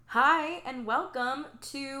Hi, and welcome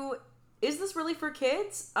to Is This Really for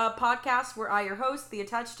Kids? A podcast where I, your host, Thea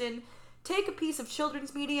Touchton, take a piece of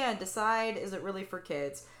children's media and decide, is it really for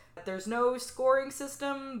kids? There's no scoring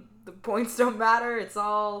system, the points don't matter, it's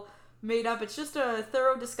all made up. It's just a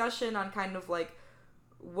thorough discussion on kind of like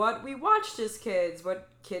what we watched as kids, what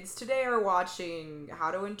kids today are watching,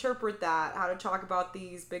 how to interpret that, how to talk about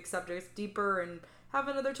these big subjects deeper, and have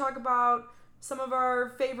another talk about some of our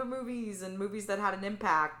favorite movies and movies that had an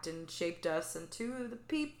impact and shaped us into the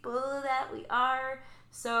people that we are.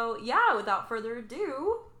 So yeah, without further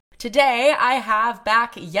ado, today I have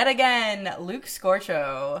back yet again Luke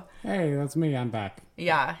Scorcho. Hey, that's me. I'm back.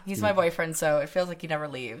 Yeah, he's my boyfriend, so it feels like he never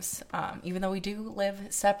leaves, even though we do live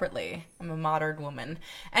separately. I'm a modern woman.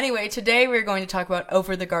 Anyway, today we're going to talk about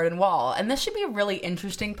Over the Garden Wall, and this should be a really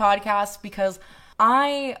interesting podcast because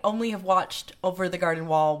I only have watched Over the Garden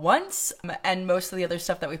Wall once, and most of the other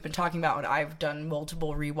stuff that we've been talking about, I've done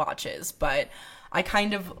multiple rewatches, but I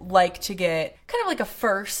kind of like to get kind of like a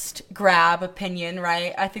first grab opinion,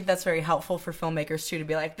 right? I think that's very helpful for filmmakers too, to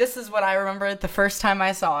be like, this is what I remember the first time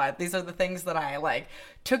I saw it. These are the things that I like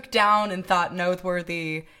took down and thought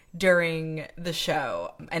noteworthy during the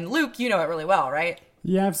show. And Luke, you know it really well, right?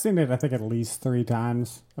 Yeah, I've seen it, I think, at least 3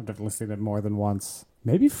 times. I've definitely seen it more than once.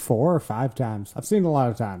 Maybe 4 or 5 times. I've seen it a lot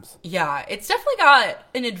of times. Yeah, it's definitely got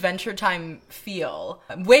an Adventure Time feel.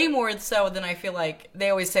 Way more so than I feel like they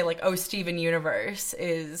always say, like, oh, Steven Universe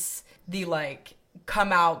is the, like,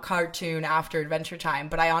 come out cartoon after Adventure Time.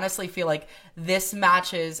 But I honestly feel like this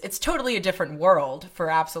matches, it's totally a different world for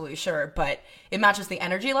absolutely sure, but it matches the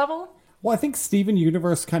energy level. Well, I think Steven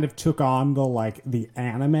Universe kind of took on the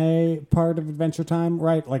anime part of Adventure Time,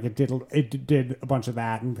 right? Like it did a bunch of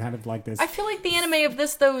that and kind of like this. I feel like the anime of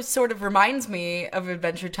this though sort of reminds me of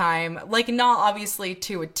Adventure Time, like not obviously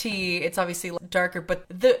to a T. It's obviously darker, but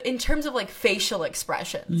in terms of like facial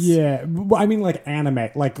expressions. Yeah, I mean like anime,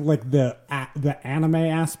 like the anime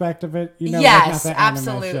aspect of it. You know, yes, like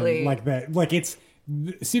absolutely. It's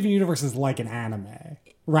Steven Universe is like an anime.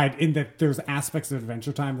 Right, in that there's aspects of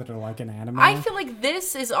Adventure Time that are like an anime. I feel like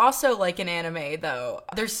this is also like an anime, though.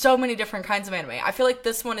 There's so many different kinds of anime. I feel like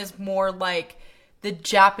this one is more like the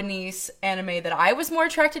Japanese anime that I was more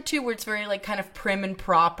attracted to, where it's very like kind of prim and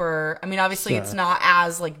proper. I mean, obviously It's not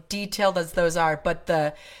as like detailed as those are, but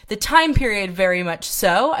the time period very much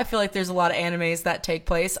so. I feel like there's a lot of animes that take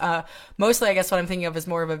place. Mostly, I guess what I'm thinking of is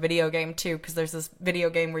more of a video game too, because there's this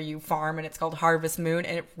video game where you farm and it's called Harvest Moon,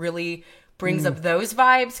 and it really brings up those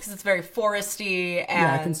vibes because it's very foresty. And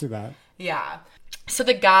yeah, I can see that. Yeah. So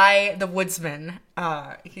the guy, the woodsman,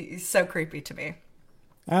 he's so creepy to me.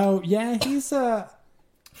 Oh yeah, he's and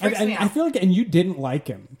I feel like, and you didn't like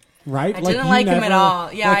him, right? I didn't like him at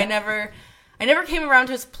all. Yeah, like, I never came around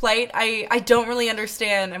to his plight. I don't really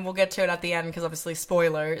understand, and we'll get to it at the end because obviously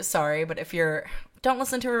spoilers. Sorry, but if don't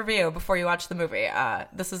listen to a review before you watch the movie.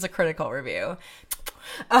 This is a critical review.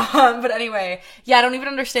 But anyway, yeah, I don't even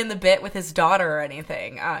understand the bit with his daughter or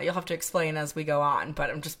anything. You'll have to explain as we go on,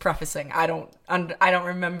 but I'm just prefacing. I don't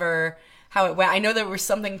remember how it went. I know there was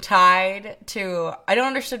something tied to, I don't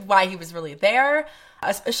understand why he was really there,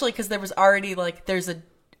 especially because there was already like, there's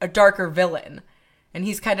a darker villain, and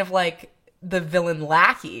he's kind of like the villain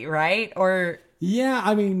lackey, right? Or yeah,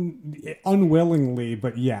 I mean, unwillingly,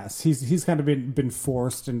 but yes, he's kind of been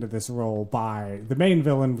forced into this role by the main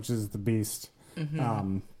villain, which is the Beast.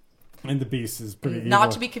 Mm-hmm. And the Beast is pretty not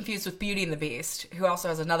evil. To be confused with Beauty and the Beast, who also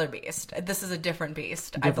has another Beast. This is a different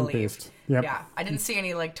Beast, I believe. Beast. Yep. Yeah, I didn't see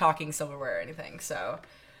any like talking silverware or anything, so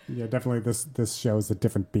yeah, definitely this show is a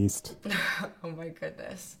different Beast. Oh my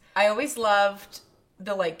goodness, I always loved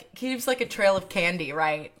the like he leaves like a trail of candy,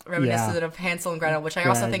 right? Reminiscent of Hansel and Gretel, which I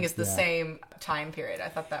also think is the same time period. I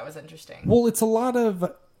thought that was interesting. Well, it's a lot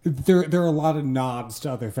of there are a lot of nods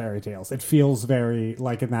to other fairy tales. It feels very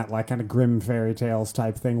like in that like kind of grim fairy tales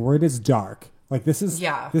type thing where it is dark. Like this is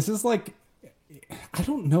like, I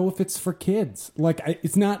don't know if it's for kids. Like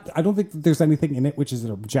it's not. I don't think that there's anything in it which is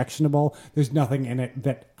objectionable. There's nothing in it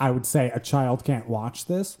that I would say a child can't watch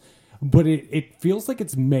this. But it feels like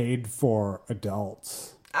it's made for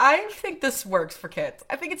adults. I think this works for kids.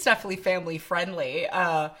 I think it's definitely family friendly.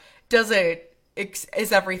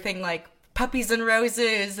 Is everything like puppies and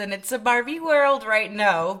roses and it's a Barbie world, right?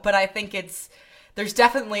 No, but I think there's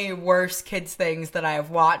definitely worse kids things that I have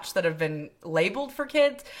watched that have been labeled for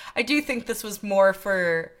kids. I do think this was more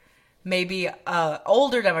for maybe a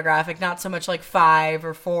older demographic, not so much like 5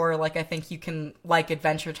 or 4 like I think you can like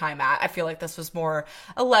Adventure Time at. I feel like this was more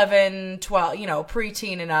 11, 12,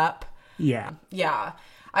 preteen and up. Yeah. Yeah.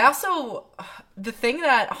 I also, the thing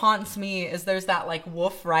that haunts me is there's that, like,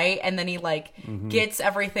 wolf, right? And then he, like, gets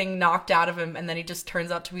everything knocked out of him, and then he just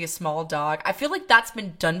turns out to be a small dog. I feel like that's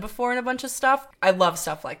been done before in a bunch of stuff. I love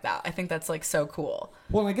stuff like that. I think that's, like, so cool.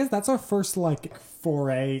 Well, I guess that's our first, like,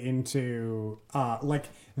 foray into, like,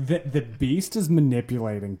 the beast is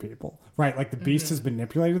manipulating people, right? Like, the beast has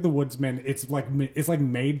manipulated the woodsman. It's like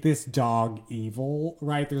made this dog evil,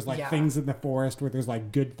 right? There's, like, things in the forest where there's,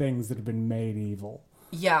 like, good things that have been made evil.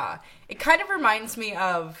 Yeah, it kind of reminds me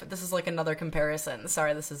of, this is like another comparison.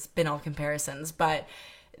 Sorry, this has been all comparisons, but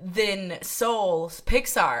then Soul,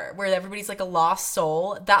 Pixar, where everybody's like a lost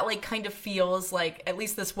soul, that like kind of feels like, at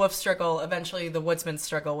least this wolf struggle, eventually the woodsman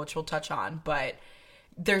struggle, which we'll touch on, but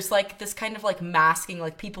there's like this kind of like masking,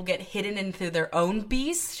 like people get hidden into their own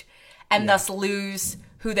beast and thus lose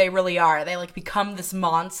who they really are. They like become this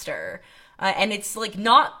monster. And it's like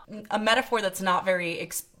not a metaphor that's not very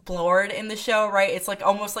explored in the show, right? It's like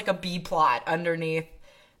almost like a B plot underneath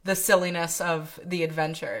the silliness of the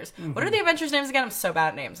adventures. What are the adventures' names again? I'm so bad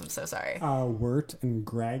at names. I'm so sorry. Wirt and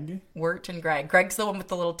Greg. Wirt and Greg. Greg's the one with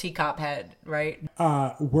the little teacup head, right?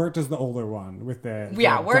 Wirt is the older one with the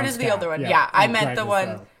Wirt is the older one. Yeah, I meant the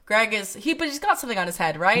one. Greg is but he's got something on his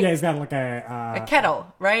head, right? Yeah, he's got like a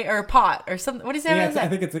kettle, right, or a pot or something. What is that? Yeah, I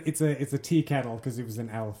think it's a tea kettle because he was an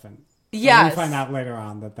elephant. Yeah, we find out later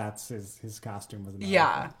on that that's his costume was an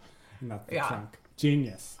elephant. And that's the trunk.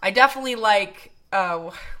 Genius. I definitely like.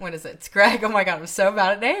 What is it? It's Greg. Oh my god, I'm so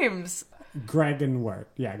bad at names. Greg and Wirt.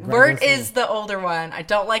 Yeah, Wirt is the older one. I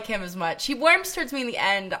don't like him as much. He warms towards me in the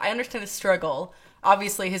end. I understand his struggle.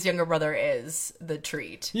 Obviously, his younger brother is the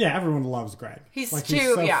treat. Yeah, everyone loves Greg. He's like, too,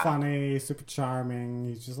 he's so funny, super charming.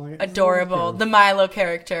 He's just like adorable. The Milo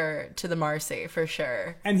character to the Marcy, for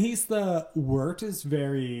sure. And Wirt is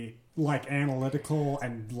very like analytical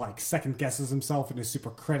and like second guesses himself and is super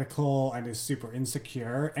critical and is super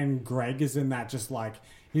insecure. And Greg is in that just like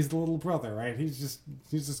he's the little brother, right? He's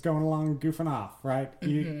just going along and goofing off, right?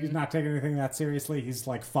 He's not taking anything that seriously. He's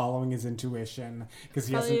like following his intuition because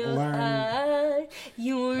he hasn't learned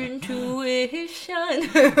your intuition.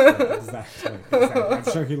 Exactly. I'm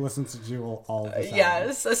sure he listens to Jewel all the time.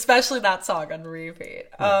 Yes, especially that song on repeat.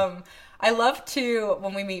 I love to,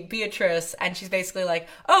 when we meet Beatrice, and she's basically like,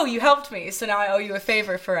 oh, you helped me, so now I owe you a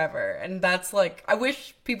favor forever. And that's like, I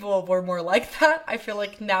wish people were more like that. I feel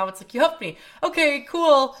like now it's like, you helped me. Okay,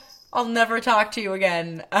 cool. I'll never talk to you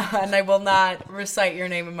again, and I will not recite your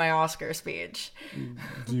name in my Oscar speech.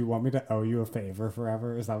 Do you want me to owe you a favor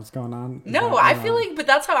forever? Is that what's going on? No, I feel like, but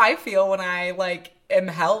that's how I feel when I, like, am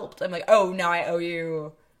helped. I'm like, oh, now I owe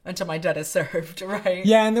you until my debt is served, right?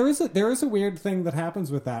 Yeah, and there is a weird thing that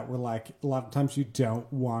happens with that where like a lot of times you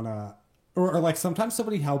don't want to or like sometimes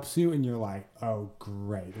somebody helps you and you're like, oh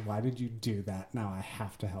great, why did you do that? Now I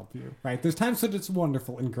have to help you, right? There's times that it's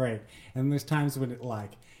wonderful and great, and there's times when it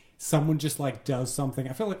like someone just like does something,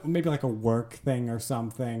 I feel like maybe like a work thing or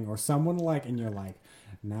something, or someone like, and you're like,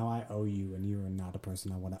 now I owe you and you are not a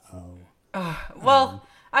person I want to owe. Well,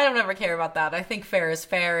 I don't ever care about that. I think fair is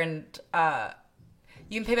fair, and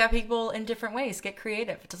you can pay back people in different ways. Get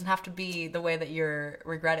creative. It doesn't have to be the way that you're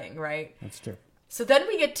regretting, right? That's true. So then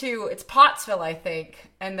we get to, it's Pottsville, I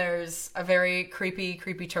think, and there's a very creepy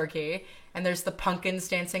turkey, and there's the pumpkins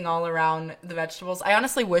dancing all around the vegetables. I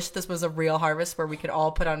honestly wish this was a real harvest where we could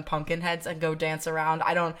all put on pumpkin heads and go dance around.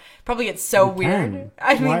 Probably it's so weird.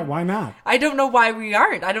 I mean, why not? I don't know why we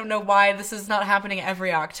aren't. I don't know why this is not happening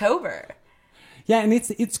every October. Yeah, and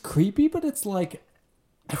it's creepy, but it's like,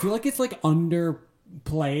 I feel like it's like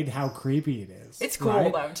underplayed how creepy it is. It's cool,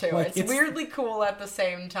 right? Though, too. Like, it's weirdly cool at the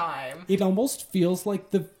same time. It almost feels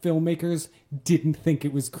like the filmmakers didn't think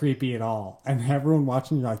it was creepy at all. And everyone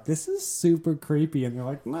watching, you're like, this is super creepy. And they're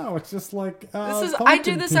like, no, it's just like, I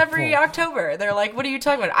do this every October. They're like, what are you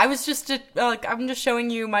talking about? I was just, I'm just showing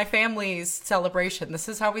you my family's celebration. This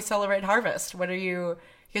is how we celebrate harvest. You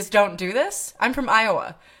guys don't do this? I'm from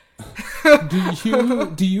Iowa.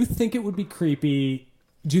 Do you think it would be creepy?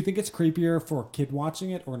 Do you think it's creepier for a kid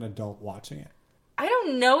watching it or an adult watching it? I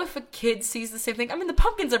don't know if a kid sees the same thing. I mean, the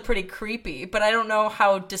pumpkins are pretty creepy, but I don't know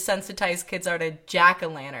how desensitized kids are to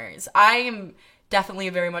jack-o'-lanterns. I am definitely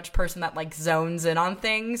a very much person that, like, zones in on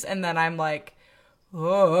things, and then I'm like,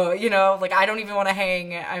 oh, like, I don't even want to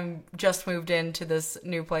hang. I'm just moved into this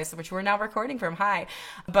new place, which we're now recording from. Hi.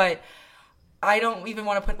 But I don't even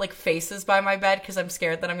want to put, like, faces by my bed because I'm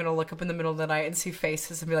scared that I'm going to look up in the middle of the night and see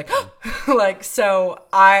faces and be like, like, so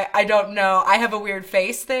I don't know. I have a weird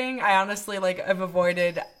face thing. I honestly, like, have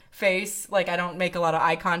avoided face. Like, I don't make a lot of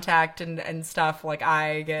eye contact and stuff. Like,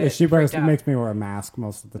 I get she makes me wear a mask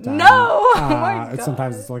most of the time. No! Oh my God.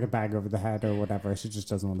 Sometimes it's like a bag over the head or whatever. She just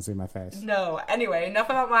doesn't want to see my face. No. Anyway, enough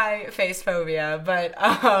about my face phobia. But,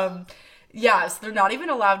 yes, they're not even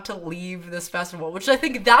allowed to leave this festival, which I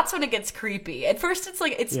think that's when it gets creepy. At first, it's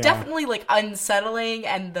like, it's definitely like unsettling,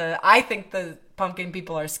 and I think the pumpkin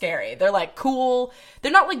people are scary. They're like cool.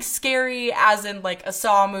 They're not like scary as in like a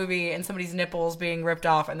Saw movie and somebody's nipples being ripped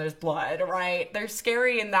off and there's blood, right? They're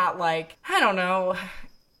scary in that, like, I don't know,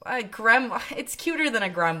 it's cuter than a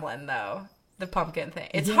gremlin though, the pumpkin thing.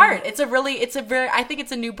 It's hard. I think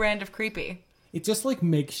it's a new brand of creepy. It just like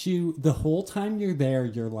makes you, the whole time you're there,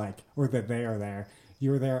 you're like, or that they are there,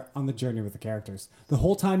 you're there on the journey with the characters. The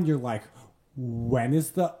whole time you're like, when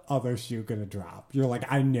is the other shoe gonna drop? You're like,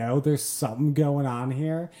 I know there's something going on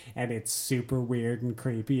here, and it's super weird and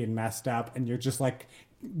creepy and messed up, and you're just like,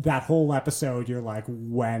 that whole episode, you're like,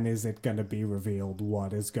 when is it gonna be revealed?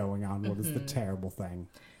 What is going on? What is the terrible thing?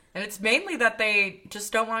 And it's mainly that they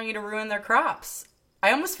just don't want you to ruin their crops.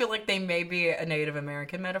 I almost feel like they may be a Native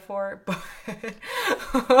American metaphor, but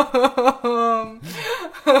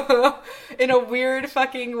in a weird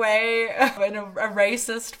fucking way, in a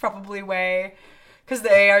racist probably way, because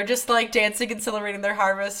they are just like dancing and celebrating their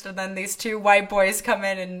harvest, and then these two white boys come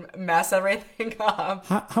in and mess everything up.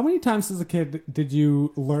 How many times as a kid did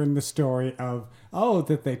you learn the story of,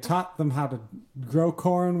 that they taught them how to grow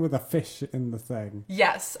corn with a fish in the thing?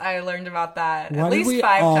 Yes, I learned about that at least 5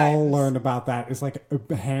 times. Why do we all learn about that? It's like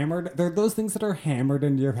hammered. There are those things that are hammered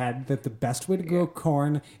into your head that the best way to grow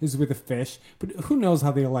corn is with a fish. But who knows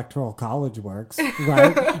how the Electoral College works,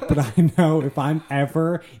 right? But I know if I'm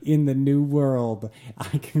ever in the new world,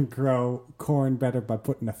 I can grow corn better by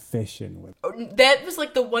putting a fish in with it. That was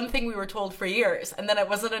like the one thing we were told for years. And then it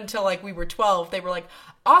wasn't until like we were 12, they were like,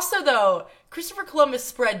 also though, Christopher Columbus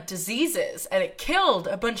spread diseases and it killed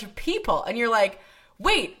a bunch of people. And you're like,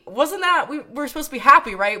 wait, wasn't that, we're supposed to be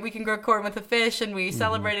happy, right? We can grow corn with a fish and we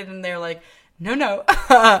celebrated. And they're like, no,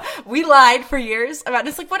 we lied for years about it.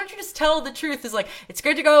 It's like, why don't you just tell the truth? It's like, it's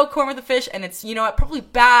great to go corn with a fish, and it's, probably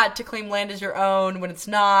bad to claim land as your own when it's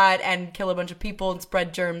not, and kill a bunch of people and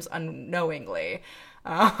spread germs unknowingly.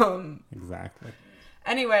 Exactly.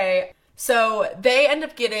 Anyway, so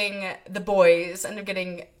the boys end up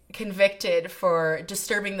getting convicted for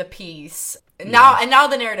disturbing the peace. Now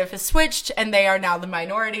the narrative has switched, and they are now the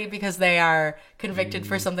minority because they are convicted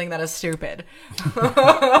for something that is stupid.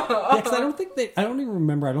 Because I don't even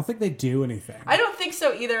remember. I don't think they do anything. I don't think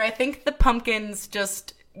so either. I think the pumpkins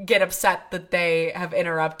just get upset that they have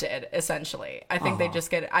interrupted, essentially. I think they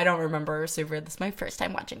just I don't remember super. This is my first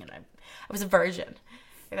time watching it. I was a virgin.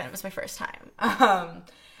 And then it was my first time.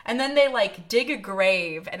 And then they, like, dig a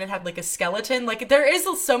grave, and it had, like, a skeleton. Like, there is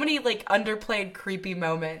so many, like, underplayed creepy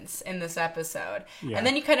moments in this episode. Yeah. And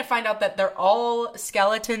then you kind of find out that they're all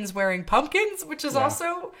skeletons wearing pumpkins, which is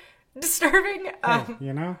also disturbing. Hey,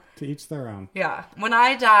 to each their own. Yeah. When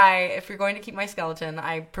I die, if you're going to keep my skeleton,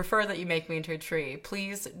 I prefer that you make me into a tree.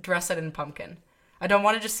 Please dress it in pumpkin. I don't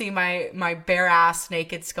want to just see my bare-ass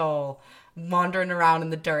naked skull wandering around in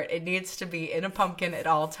the dirt. It needs to be in a pumpkin at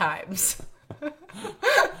all times.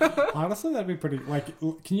 Honestly, that'd be pretty, like,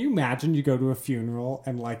 can you imagine you go to a funeral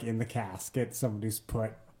and, like, in the casket somebody's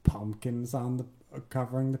put pumpkins on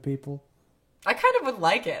covering the people? I kind of would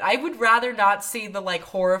like it. I would rather not see the, like,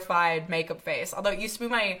 horrified makeup face, although it used to be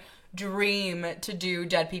my dream to do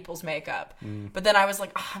dead people's makeup. But then I was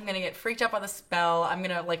like, I'm gonna get freaked out by the spell. I'm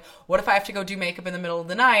gonna, like, what if I have to go do makeup in the middle of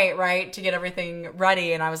the night, right, to get everything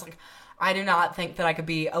ready? And I was like, I do not think that I could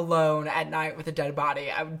be alone at night with a dead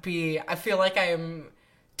body. I feel like I am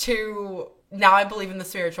now I believe in the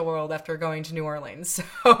spiritual world after going to New Orleans. So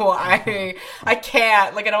I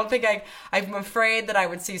can't, like, I don't think I'm afraid that I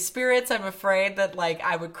would see spirits. I'm afraid that, like,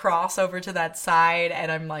 I would cross over to that side,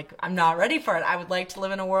 and I'm like, I'm not ready for it. I would like to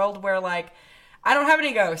live in a world where, like, I don't have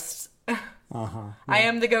any ghosts. Yeah. I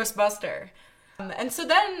am the Ghostbuster. And so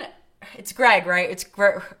then it's Greg, right? It's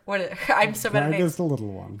Greg. I'm so bad at names. Greg is the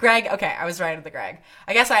little one. Greg. Okay, I was right at the Greg.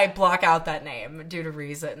 I guess I block out that name due to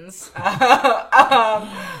reasons. But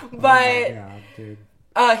oh my God, dude.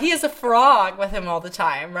 He has a frog with him all the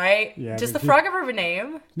time, right? Yeah. Does the frog ever have a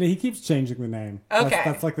name? No, he keeps changing the name. Okay.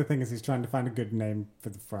 That's like the thing is he's trying to find a good name for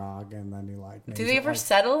the frog, and then he like. Do they ever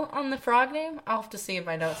settle on the frog name? I'll have to see in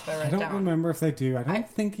my notes if I write it down. I don't remember if they do. I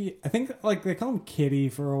think like they call him Kitty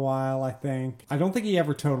for a while. I don't think he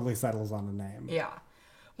ever totally settles on a name. Yeah.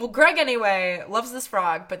 Well, Greg anyway loves this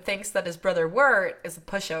frog, but thinks that his brother Wirt is a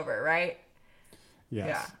pushover, right?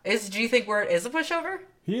 Yes. Yeah. Do you think Wirt is a pushover?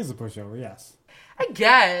 He is a pushover. Yes. I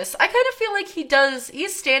guess. I kind of feel like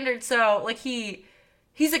he's standard, so, like, he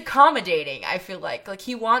he's accommodating, I feel like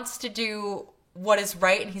he wants to do what is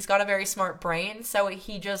right, and he's got a very smart brain, so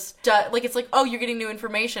he just does, like, it's like, oh, you're getting new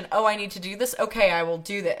information, oh, I need to do this, okay, I will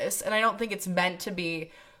do this. And I don't think it's meant to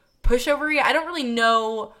be pushover-y. I don't really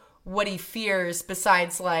know what he fears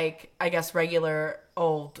besides, like, I guess regular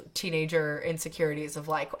old teenager insecurities of,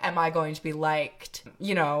 like, am I going to be liked,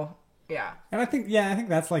 you know? Yeah. And I think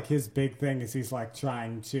that's like his big thing is he's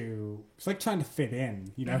trying to fit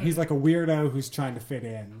in, you know. He's like a weirdo who's trying to fit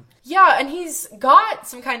in. Yeah, and he's got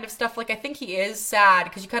some kind of stuff, like, I think he is sad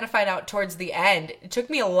because you kind of find out towards the end. It took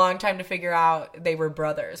me a long time to figure out they were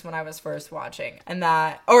brothers when I was first watching, and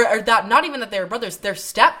that or that not even that they were brothers, they're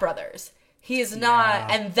stepbrothers. He is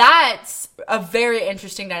not, and that's a very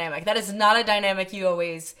interesting dynamic. That is not a dynamic you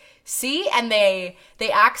always see, and they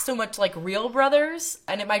act so much like real brothers,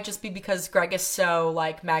 and it might just be because Greg is so,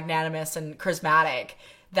 like, magnanimous and charismatic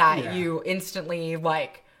that you instantly,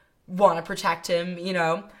 like, want to protect him, you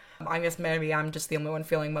know? I guess maybe I'm just the only one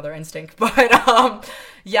feeling mother instinct, but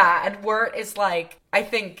yeah, and Wirt is, like, I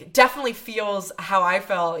think definitely feels how I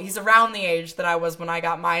felt. He's around the age that I was when I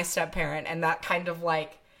got my step-parent, and that kind of,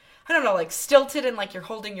 like, I don't know, like, stilted, and, like, you're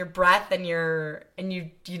holding your breath, and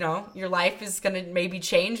you know, your life is gonna maybe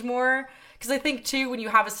change more. Because I think, too, when you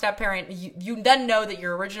have a step-parent, you then know that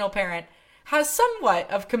your original parent has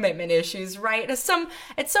somewhat of commitment issues, right? At some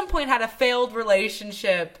point had a failed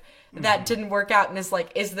relationship that didn't work out, and is like,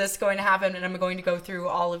 is this going to happen? And I'm going to go through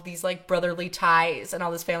all of these, like, brotherly ties and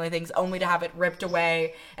all this family things only to have it ripped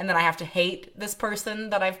away, and then I have to hate this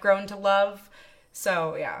person that I've grown to love.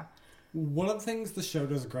 So, yeah. One of the things the show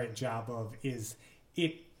does a great job of is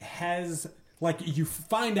it has, like, you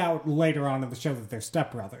find out later on in the show that they're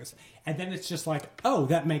stepbrothers, and then it's just like, oh,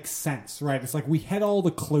 that makes sense, right? It's like we had all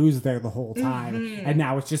the clues there the whole time, and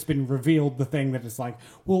now it's just been revealed, the thing that is like,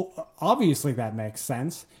 well, obviously that makes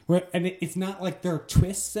sense. And it's not like there are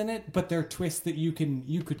twists in it, but there are twists that you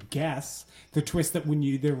could guess. The twists that when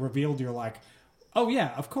they're revealed, you're like, oh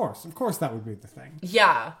yeah, of course that would be the thing.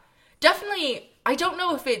 Yeah. Definitely, I don't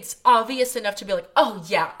know if it's obvious enough to be like, oh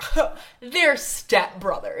yeah, they're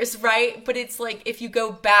stepbrothers, right? But it's like, if you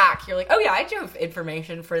go back, you're like, oh yeah, I do have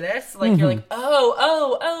information for this. Like, you're like,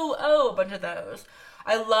 oh, a bunch of those.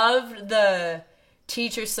 I loved the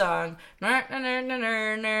teacher song. It's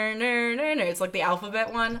like the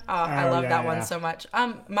alphabet one. I love that one so much.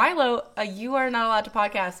 Milo, you are not allowed to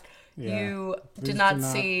podcast. Yeah. You did not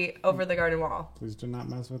see Over the Garden Wall. Please do not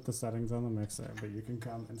mess with the settings on the mixer, but you can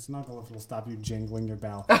come and snuggle if it'll stop you jingling your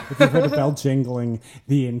bell. If you've heard a bell jingling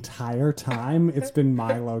the entire time, it's been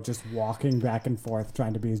Milo just walking back and forth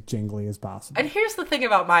trying to be as jingly as possible. And here's the thing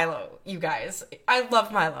about Milo, you guys. I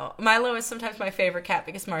love Milo. Milo is sometimes my favorite cat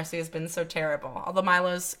because Marcy has been so terrible. Although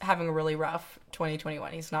Milo's having a really rough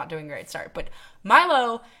 2021. He's not doing a great start. But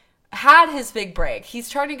Milo had his big break. He's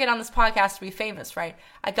trying to get on this podcast to be famous, right?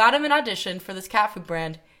 I got him an audition for this cat food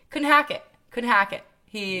brand. Couldn't hack it.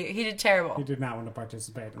 He did terrible. He did not want to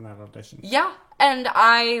participate in that audition. Yeah, and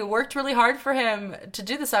I worked really hard for him to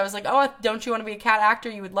do this. I was like, oh, don't you want to be a cat actor?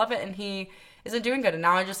 You would love it. And he isn't doing good. And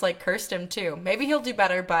now I just, like, cursed him too. Maybe he'll do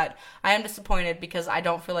better, but I am disappointed because I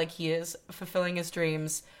don't feel like he is fulfilling his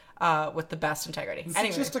dreams with the best integrity.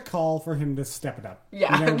 It's just a call for him to step it up.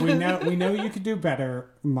 Yeah. We know you could do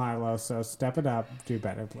better, Milo, so step it up, do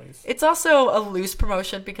better, please. It's also a loose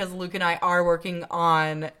promotion because Luke and I are working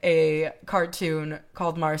on a cartoon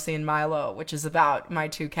called Marcy and Milo, which is about my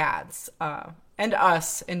two cats, and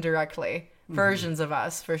us indirectly. Versions of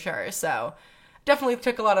us, for sure. So definitely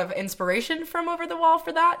took a lot of inspiration from Over the Wall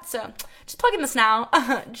for that. So just plugging this now.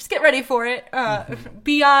 Just get ready for it.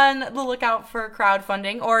 Be on the lookout for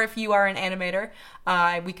crowdfunding. Or if you are an animator,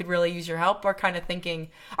 we could really use your help. We're kind of thinking,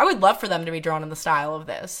 I would love for them to be drawn in the style of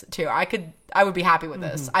this too. I would be happy with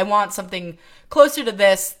this. I want something closer to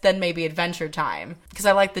this than maybe Adventure Time, because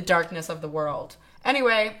I like the darkness of the world.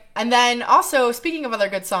 Anyway, and then also, speaking of other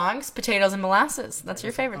good songs, Potatoes and Molasses. That's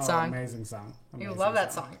your favorite song. Amazing song. You love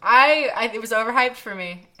that song. It was overhyped for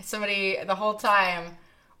me. Somebody the whole time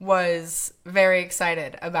was very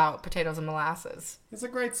excited about Potatoes and Molasses. It's a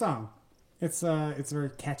great song. It's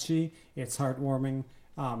very catchy. It's heartwarming.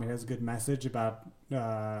 It has a good message about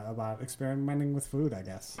experimenting with food, I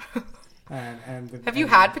guess. Have you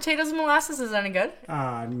had Potatoes and Molasses? Is it any good?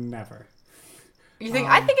 Never. You think?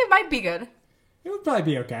 I think it might be good. It would probably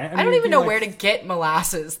be okay. I don't even know where to get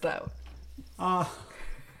molasses, though. I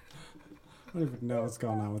don't even know what's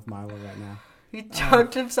going on with Milo right now. He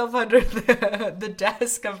tucked himself under the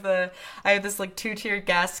desk of the... I have this, like, 2-tiered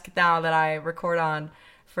desk now that I record on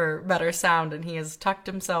for better sound, and he has tucked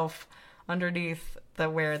himself underneath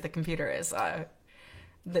where the computer is.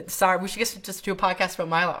 Sorry, we should just do a podcast about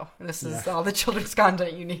Milo. This is all the children's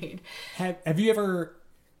content you need. Have you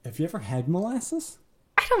ever had molasses?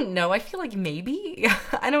 I don't know. I feel like maybe.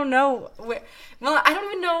 I don't know. Well, I don't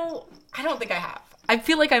even know. I don't think I have. I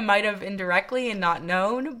feel like I might have indirectly and not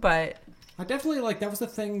known, but I definitely that was the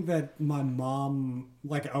thing that my mom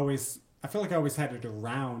always. I feel like I always had it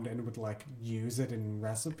around and would use it in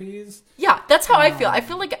recipes. Yeah, that's how I feel. I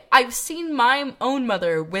feel like I've seen my own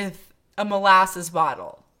mother with a molasses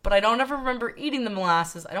bottle, but I don't ever remember eating the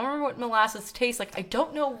molasses. I don't remember what molasses tastes like. I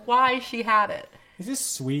don't know why she had it. It's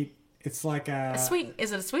just sweet. It's like a sweet.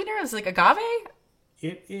 Is it a sweetener? Is it agave?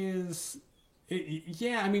 It is.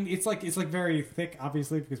 Yeah, I mean, it's very thick,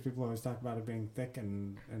 obviously, because people always talk about it being thick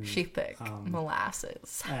and she thick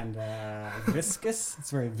molasses and viscous.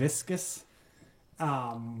 It's very viscous,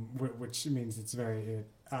 which means it's very.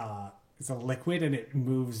 It's a liquid and it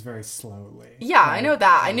moves very slowly. Yeah, I know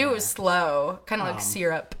that. I knew it was slow, kind of like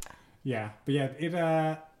syrup. Yeah, but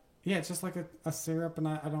it's just like a syrup, and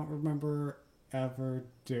I don't remember ever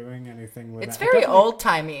doing anything with it. It's very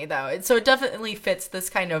old-timey, though. So it definitely fits this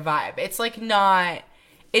kind of vibe. It's not...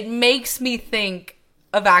 It makes me think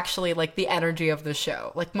of actually, the energy of the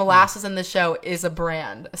show. Molasses in the show is a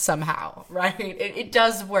brand, somehow, right? It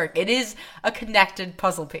does work. It is a connected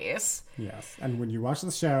puzzle piece. Yes, and when you watch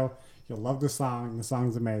the show... You'll love the song. The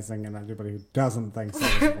song's amazing, and anybody who doesn't think so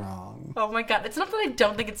is wrong. Oh my god. It's not that I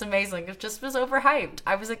don't think it's amazing. It just was overhyped.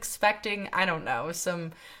 I was expecting, I don't know,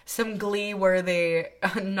 some Glee-worthy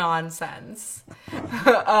nonsense.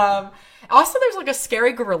 Also, there's a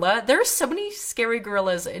scary gorilla. There are so many scary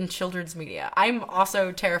gorillas in children's media. I'm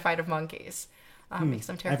also terrified of monkeys. Because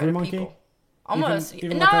I'm terrified of people. Almost.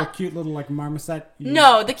 Even a cute little marmoset?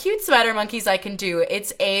 No, the cute sweater monkeys I can do.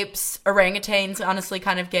 It's apes, orangutans honestly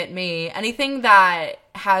kind of get me. Anything that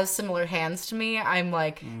has similar hands to me, I'm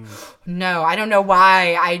no, I don't know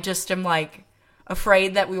why. I just am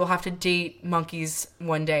afraid that we will have to date monkeys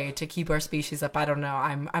one day to keep our species up. I don't know.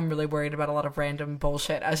 I'm really worried about a lot of random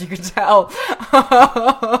bullshit, as you can tell.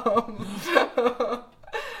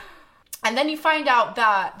 And then you find out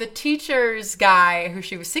that the teacher's guy who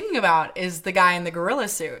she was singing about is the guy in the gorilla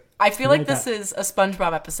suit. I feel like this is a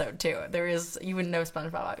SpongeBob episode, too. You wouldn't know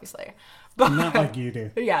SpongeBob, obviously. But, not like you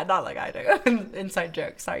do. Yeah, not like I do. Inside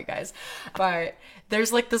joke. Sorry, guys. But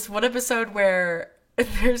there's this one episode where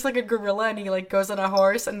there's a gorilla and he goes on a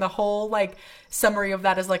horse, and the whole summary of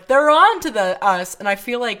that is they're on to us. And I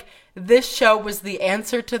feel like this show was the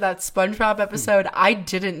answer to that SpongeBob episode I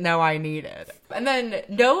didn't know I needed. And then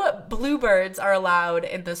no bluebirds are allowed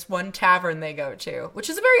in this one tavern they go to, which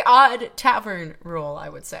is a very odd tavern rule, I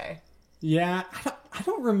would say. Yeah, I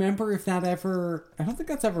don't remember if that ever... I don't think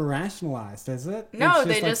that's ever rationalized, is it? No,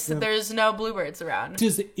 there's no bluebirds around. Do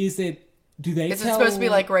they Is it supposed to be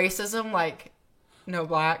racism? No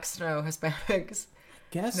blacks, no Hispanics.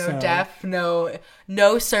 Guess no deaf,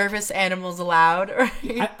 no service animals allowed.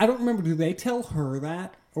 Right? I don't remember. Do they tell her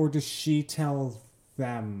that, or does she tell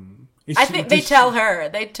them? I think they tell her.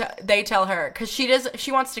 They tell her because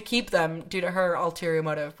she wants to keep them due to her ulterior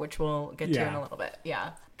motive, which we'll get to in a little bit.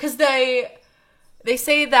 Yeah, because they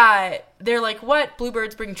say that they're what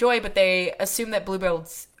bluebirds bring joy, but they assume that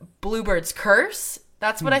bluebirds curse.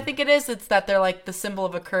 That's what I think it is. It's that they're the symbol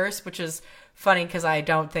of a curse, which is funny because I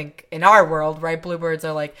don't think in our world, right, bluebirds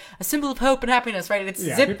are a symbol of hope and happiness, right? It's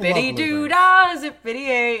zippity doo dah, zippity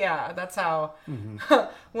a. Yeah, that's how. Mm-hmm.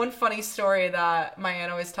 One funny story that my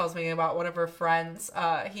aunt always tells me about one of her friends.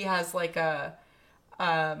 He has a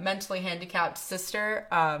mentally handicapped sister,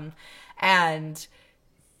 and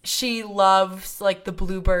she loves the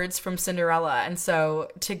bluebirds from Cinderella, and so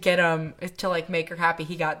to get him to make her happy,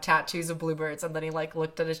 he got tattoos of bluebirds, and then he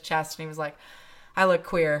looked at his chest and he was like, I look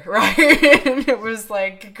queer, right? And it was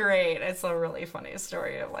great. It's a really funny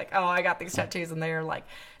story of oh, I got these tattoos, and they're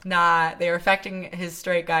they're affecting his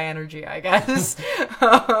straight guy energy, I guess.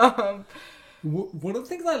 One of the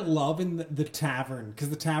things I love in the tavern, because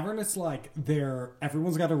the tavern is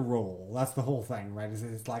everyone's got a role. That's the whole thing, right?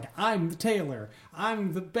 It's I'm the tailor,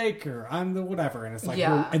 I'm the baker, I'm the whatever, and it's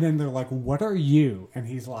and then they're what are you? And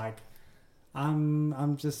he's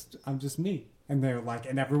I'm just me. And they're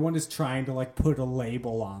and everyone is trying to put a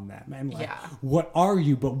label on them. And what are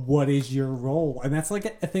you, but what is your role? And that's a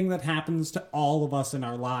thing that happens to all of us in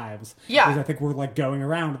our lives. Yeah. Because I think we're going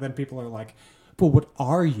around and then people are but what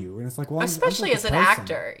are you? And it's like, well, especially as an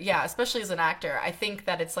actor. Yeah, especially as an actor. I think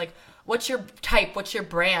that it's like, what's your type? What's your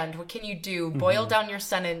brand? What can you do? Boil down your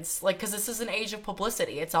sentence. Like, because this is an age of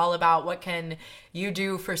publicity. It's all about what can you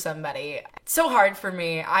do for somebody. It's so hard for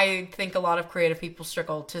me. I think a lot of creative people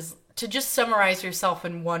struggle to just summarize yourself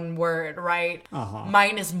in one word, right?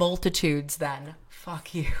 Mine is multitudes then.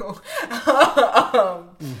 Fuck you.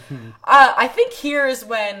 I think here is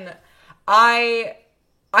when I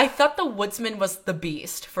thought the Woodsman was the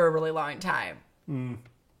Beast for a really long time. And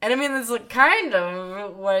I mean, that's like kind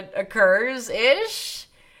of what occurs-ish.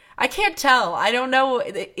 I can't tell. I don't know.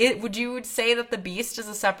 Would you say that the Beast is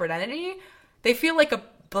a separate entity? They feel like a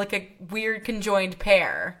weird conjoined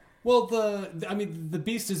pair. Well, the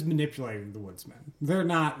Beast is manipulating the Woodsman.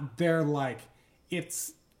 They're like,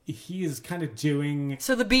 he is kind of doing...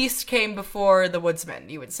 So the Beast came before the Woodsman,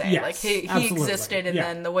 you would say. Yes, like he existed and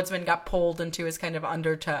then the Woodsman got pulled into his kind of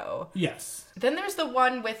undertow. Yes. Then there's the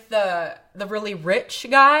one with the really rich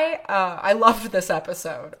guy. I loved this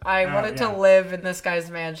episode. I wanted to live in this guy's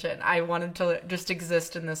mansion. I wanted to just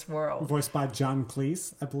exist in this world. Voiced by John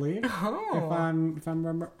Cleese, I believe. Oh. If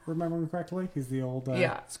I'm remembering correctly. He's the old,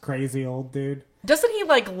 this crazy old dude. Doesn't he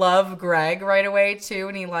love Greg right away too?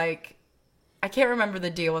 And he I can't remember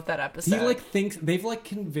the deal with that episode. He thinks they've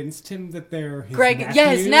convinced him that they're his Greg. nephews. Yeah,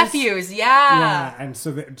 his nephews. Yeah. Yeah, and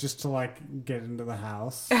so just to get into the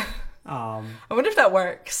house. I wonder if that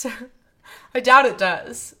works. I doubt it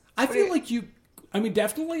does. I feel like you. I mean,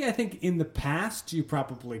 definitely. I think in the past you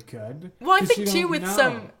probably could. Well, I think too with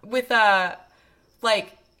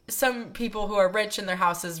some people who are rich and their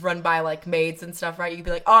houses run by maids and stuff, right? You'd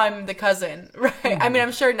be like, oh, I'm the cousin, right? I mean,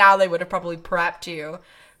 I'm sure now they would have probably prepped you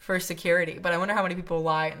for security, but I wonder how many people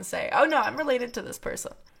lie and say, oh no, I'm related to this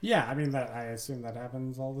person. Yeah, I mean, I assume that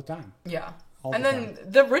happens all the time. Yeah. And then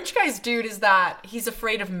the rich guy's dude is that he's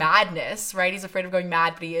afraid of madness, right? He's afraid of going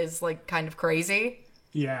mad, but he is kind of crazy.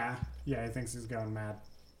 Yeah, he thinks he's going mad.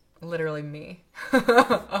 Literally me.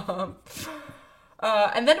 And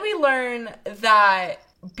then we learn that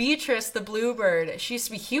Beatrice, the bluebird, she used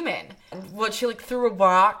to be human. Well, she threw a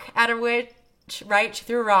rock at a witch, right? She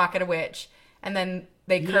threw a rock at a witch, and then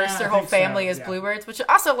they cursed their whole family as bluebirds, which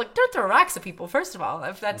also, don't throw rocks at people, first of all.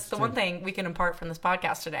 If that's the one thing we can impart from this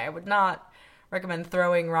podcast today, I would not recommend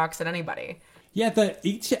throwing rocks at anybody. Yeah,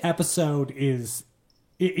 each episode is...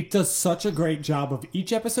 It does such a great job of...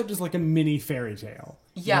 Each episode is like a mini fairy tale.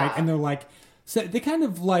 Yeah. Right? And they're so they kind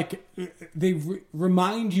of they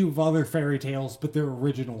remind you of other fairy tales, but they're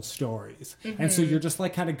original stories. Mm-hmm. And so you're just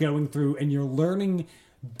kind of going through and you're learning...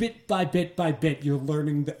 Bit by bit by bit, you're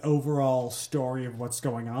learning the overall story of what's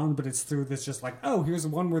going on, but it's through this just oh, here's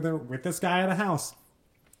one where they're with this guy at a house.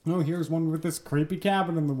 Oh, here's one with this creepy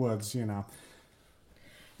cabin in the woods,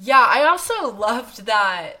 Yeah, I also loved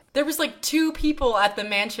that there was two people at the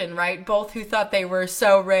mansion, right? Both who thought they were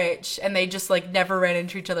so rich, and they just never ran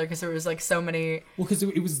into each other because there was so many. Well,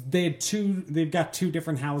 because they've got two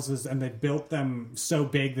different houses, and they built them so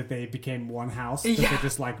big that they became one house. That they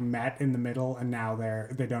just met in the middle, and now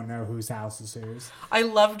they don't know whose house is whose. I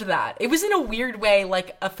loved that. It was in a weird way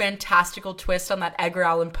a fantastical twist on that Edgar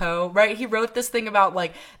Allan Poe, right? He wrote this thing about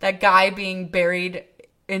that guy being buried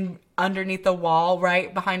underneath a wall,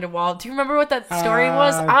 right behind a wall. Do you remember what that story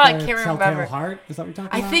was? I can't remember. Heart? Is that what you're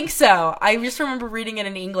talking about? I think so. I just remember reading it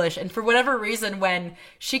in English, and for whatever reason, when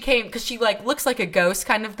she came, because she looks like a ghost,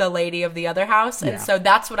 kind of the lady of the other house, and so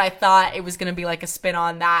that's what I thought it was going to be a spin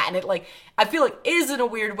on that, and it I feel is in a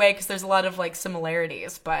weird way because there's a lot of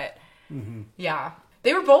similarities, but yeah,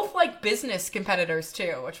 they were both business competitors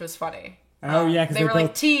too, which was funny. Oh yeah, because they were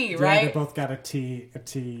both, tea, right? Yeah, they both got a tea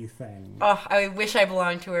thing. Oh, I wish I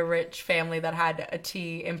belonged to a rich family that had a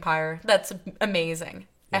tea empire. That's amazing.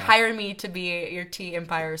 Yeah. Hire me to be your tea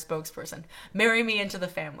empire spokesperson. Marry me into the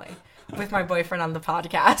family with my boyfriend on the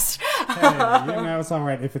podcast. Hey, it's all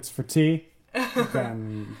right if it's for tea.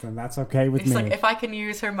 Then that's okay with me. If I can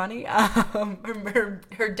use her money,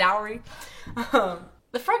 her dowry.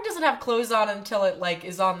 The frog doesn't have clothes on until it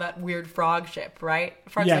is on that weird frog ship, right? The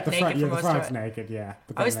frog's naked for most of it. The frog's naked, yeah.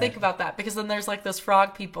 I always think about that because then there's those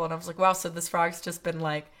frog people, and I was like, wow, so this frog's just been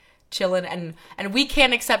chilling, and we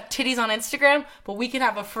can't accept titties on Instagram, but we can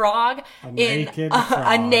have a frog, a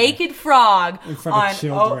naked frog in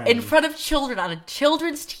front of children on a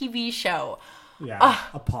children's TV show. Yeah,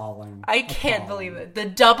 appalling. I can't believe it. The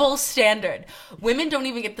double standard. Women don't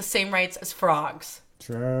even get the same rights as frogs.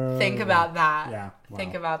 True. Think about that. Yeah. Wow.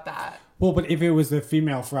 Think about that. Well, but if it was a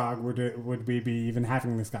female frog, would we be even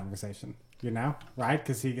having this conversation? Right?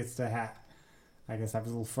 Because he gets to have his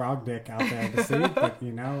little frog dick out there to see. But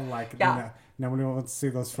no one wants to see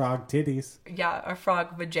those frog titties. Yeah, or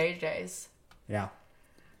frog vajayjays. Yeah.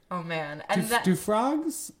 Oh man. And do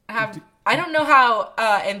frogs have? I don't know how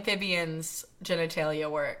amphibians'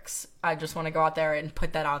 genitalia works. I just want to go out there and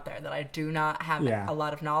put that out there that I do not have a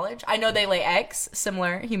lot of knowledge. I know they lay eggs.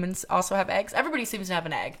 Similar, humans also have eggs. Everybody seems to have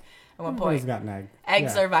an egg at one point. Everybody's got an egg.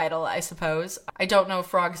 Eggs are vital, I suppose. I don't know if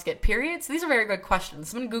frogs get periods. These are very good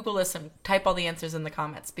questions. I'm going to Google this and type all the answers in the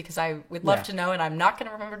comments because I would love to know, and I'm not going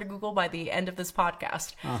to remember to Google by the end of this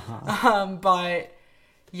podcast. But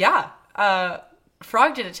yeah,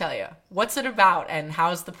 frog genitalia. What's it about and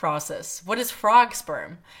how's the process? What is frog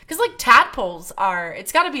sperm? Because like tadpoles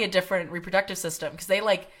it's got to be a different reproductive system because they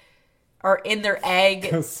like are in their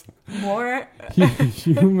egg more.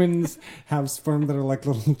 Humans have sperm that are like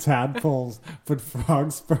little tadpoles, but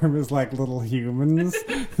frog sperm is like little humans.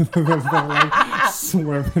 They're like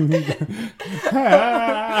swimming.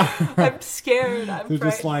 I'm scared. They're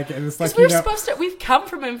just like, and it's like we've come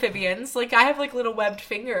from amphibians. Like I have like little webbed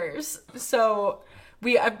fingers, so.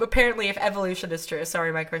 We apparently, if evolution is true,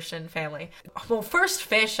 sorry, my Christian family. Well, first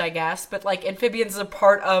fish, I guess, but like amphibians are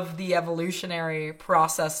part of the evolutionary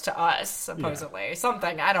process to us, supposedly. Yeah.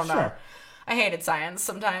 Something, I don't know. I hated science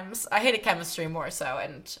sometimes. I hated chemistry more so,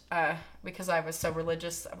 and because I was so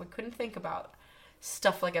religious, I couldn't think about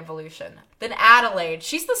stuff like evolution. Then Adelaide,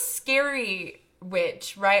 she's the scary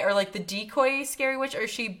witch, right? Or like the decoy scary witch, or is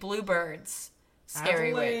she Bluebird's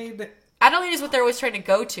scary witch? Adelaide is what they're always trying to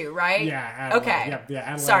go to, right? Yeah. Adelaide. Okay. Yeah,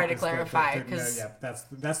 Adelaide. Sorry to clarify, because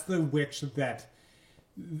that's the witch that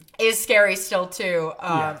is scary still too.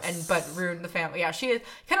 But ruined the family. Yeah, she is.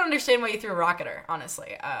 Kind of understand why you threw a rock at her,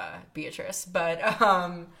 honestly, Beatrice. But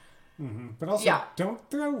But also, don't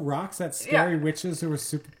throw rocks at scary witches who are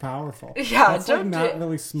super powerful. Yeah, that's like not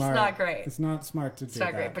really smart. It's not great. It's not smart to do that. It's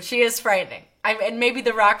not great, but she is frightening. And maybe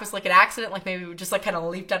the rock was like an accident, like maybe it just like kind of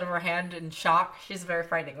leaped out of her hand in shock. She's a very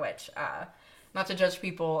frightening witch. Not to judge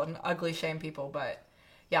people and ugly shame people, but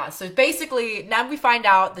yeah. So basically, now we find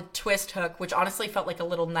out the twist hook, which honestly felt like a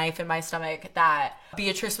little knife in my stomach, that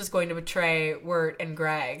Beatrice was going to betray Wirt and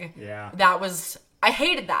Greg. Yeah. I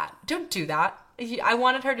hated that. Don't do that. I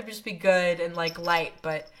wanted her to just be good and like light,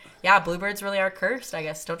 but yeah, bluebirds really are cursed, I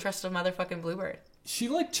guess. Don't trust a motherfucking bluebird. She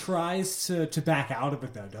like tries to back out of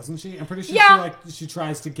it though, doesn't she? I'm pretty sure she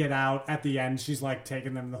tries to get out at the end. She's like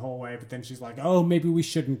taking them the whole way, but then she's like, "Oh, maybe we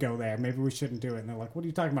shouldn't go there. Maybe we shouldn't do it." And they're like, "What are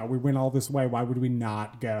you talking about? We went all this way. Why would we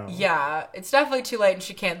not go?" Yeah, it's definitely too late and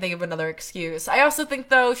she can't think of another excuse. I also think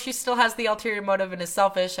though she still has the ulterior motive and is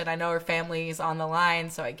selfish, and I know her family's on the line,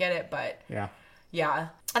 so I get it, but yeah.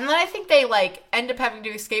 And then I think they, like, end up having to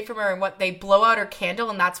escape from her, and they blow out her candle,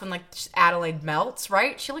 and that's when, like, Adelaide melts,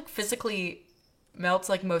 right? She, like, physically melts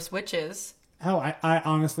like most witches. Oh, I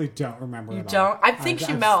honestly don't remember You don't? I think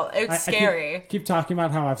she melts. It's scary. I keep talking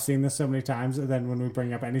about how I've seen this so many times, and then when we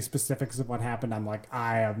bring up any specifics of what happened, I'm like,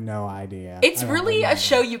 I have no idea. It's really a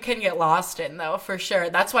show you can get lost in, though, for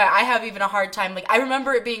sure. That's why I have even a hard time. Like, I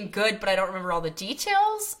remember it being good, but I don't remember all the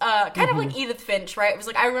details. Kind of like Edith Finch, right? It was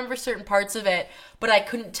like, I remember certain parts of it, but I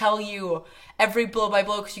couldn't tell you every blow by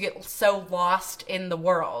blow because you get so lost in the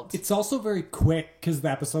world. It's also very quick because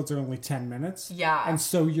the episodes are only 10 minutes. Yeah. And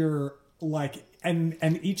so you're like, and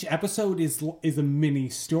each episode is a mini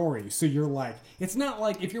story. So you're like, it's not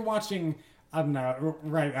like if you're watching, I don't know,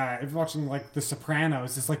 right, if you're watching like The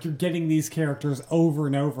Sopranos, it's like you're getting these characters over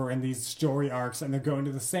and over in these story arcs and they're going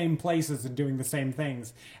to the same places and doing the same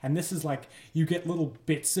things. And this is like, you get little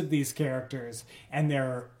bits of these characters and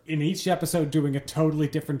they're in each episode doing a totally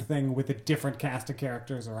different thing with a different cast of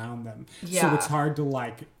characters around them. Yeah. So it's hard to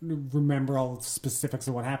like remember all the specifics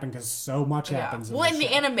of what happened because so much happens. Well, and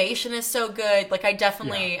the animation is so good. Like I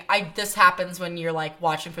definitely, this happens when you're like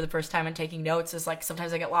watching for the first time and taking notes. Is like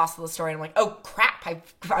sometimes I get lost in the story and I'm like, oh crap,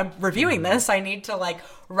 I'm reviewing this. I need to like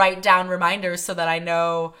write down reminders so that I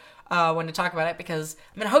know when to talk about it, because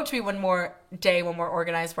I'm going to hope to be one more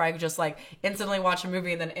organized where I could just like instantly watch a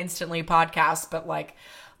movie and then instantly podcast. But like,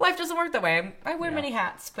 life doesn't work that way. I wear many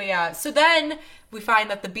hats. But yeah, so then we find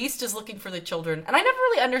that the Beast is looking for the children. And I never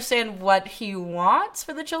really understand what he wants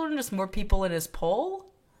for the children, just more people in his pole.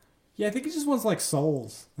 Yeah, I think he just wants like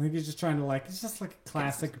souls. I think he's just trying to like, it's just like a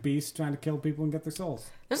classic Beast trying to kill people and get their souls.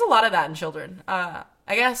 There's a lot of that in children. I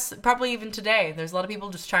guess probably even today. There's a lot of people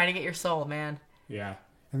just trying to get your soul, man. Yeah.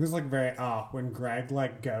 And there's like when Greg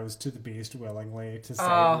like goes to the Beast willingly to say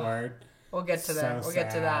a word. We'll get to that. We'll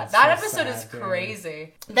get to that. That episode is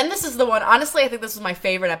crazy. Then this is the one, honestly, I think this was my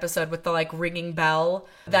favorite episode with the like ringing bell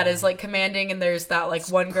that is like commanding, and there's that like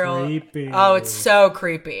one girl. Creepy. Oh, it's so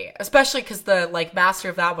creepy. Especially because the like master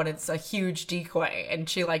of that one, it's a huge decoy, and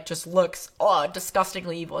she like just looks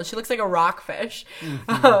disgustingly evil. And she looks like a rockfish.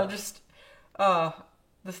 The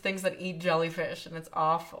things that eat jellyfish, and it's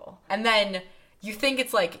awful. And then you think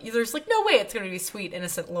it's like, there's like no way it's going to be sweet,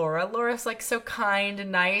 innocent Laura. Laura's like so kind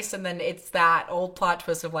and nice. And then it's that old plot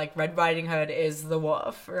twist of like Red Riding Hood is the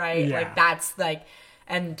wolf, right? Yeah. Like that's like,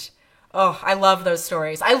 and oh, I love those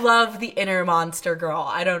stories. I love the inner monster girl.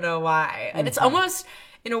 I don't know why. And it's almost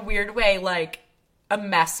in a weird way, like a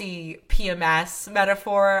messy PMS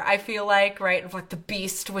metaphor, I feel like, right? Of like the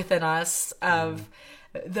beast within us, of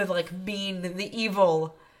the like mean, the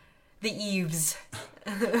evil, the Eves.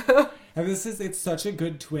 And it's such a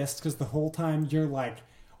good twist because the whole time you're like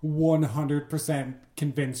 100%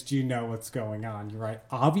 convinced you know what's going on. You're right.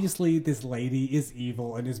 Obviously, this lady is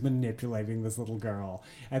evil and is manipulating this little girl.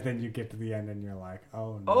 And then you get to the end and you're like,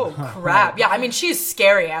 oh no. Oh crap. Yeah, I mean, she's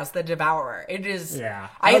scary as the Devourer. It is. Yeah.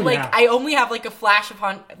 I only have like a flash of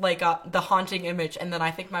the haunting image, and then I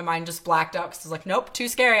think my mind just blacked out because it's like, nope, too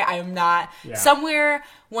scary. I am not. Yeah. Somewhere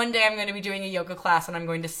one day I'm going to be doing a yoga class and I'm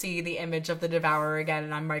going to see the image of the Devourer again,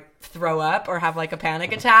 and I might throw up or have like a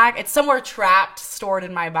panic attack. It's somewhere trapped, stored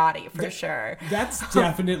in my body for sure. That's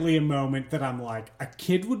definitely a moment that I'm like, a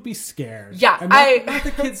kid would be scared. Yeah, and not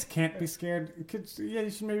that kids can't be scared. Kids, yeah, you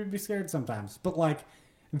should maybe be scared sometimes. But like,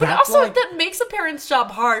 but also that makes a parent's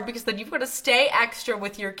job hard because then you've got to stay extra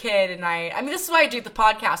with your kid. And I mean, this is why I do the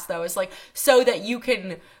podcast though, is like so that you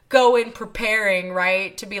can go in preparing,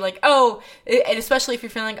 right? To be like, oh, and especially if you're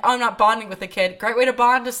feeling like, oh, I'm not bonding with a kid. Great way to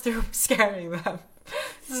bond is through scaring them.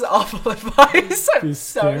 This is awful advice. I'm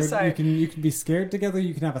so sorry. You can be scared together.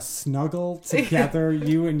 You can have a snuggle together,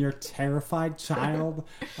 you and your terrified child.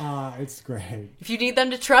 It's great. If you need them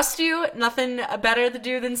to trust you, nothing better to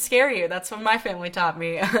do than scare you. That's what my family taught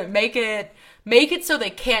me. Make it so they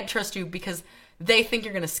can't trust you because they think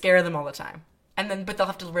you're going to scare them all the time. But they'll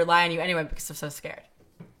have to rely on you anyway because they're so scared.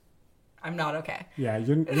 I'm not okay. Yeah,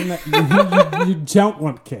 you don't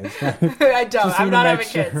want kids, right? I don't. I'm not having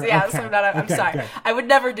kids. Yeah, okay. So I'm sorry. Good. I would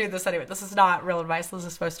never do this anyway. This is not real advice. This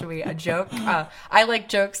is supposed to be a joke. I like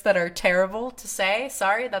jokes that are terrible to say.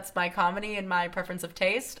 Sorry, that's my comedy and my preference of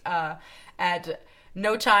taste. At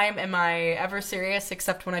no time am I ever serious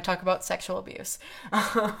except when I talk about sexual abuse.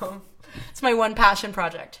 It's my one passion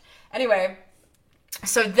project. Anyway.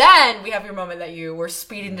 So then we have your moment that you were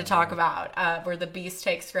speeding to talk about, where the beast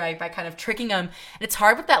takes Greg by kind of tricking him. And it's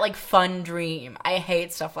hard with that, like, fun dream. I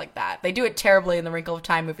hate stuff like that. They do it terribly in the Wrinkle of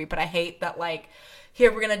Time movie, but I hate that, like, here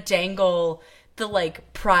we're going to dangle the,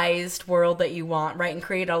 like, prized world that you want, right? And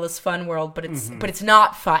create all this fun world, but it's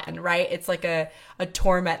not fun, right? It's like a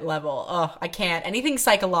torment level. Oh, I can't. Anything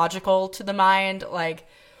psychological to the mind, like...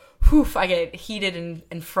 Whew, I get heated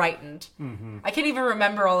and frightened. I can't even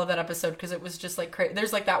remember all of that episode because it was just like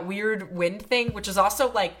there's like that weird wind thing, which is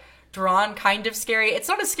also like drawn kind of scary. It's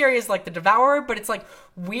not as scary as like the Devourer, but it's like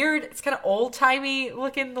weird. It's kind of old timey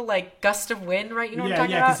looking, the like gust of wind, right? You know what I'm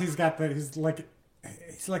talking about? Yeah, because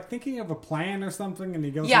he's like thinking of a plan or something, and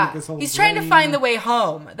he goes into this whole he's trying to find the way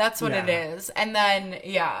home. That's what it is. And then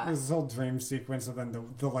there's this whole dream sequence, and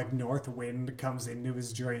then the like north wind comes into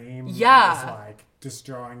his dream. Yeah, and is like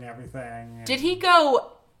destroying everything. Did he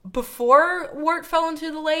go before Wart fell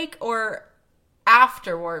into the lake or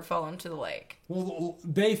after Wart fell into the lake? Well,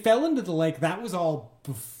 they fell into the lake. That was all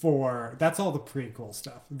before. That's all the prequel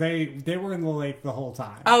stuff. They were in the lake the whole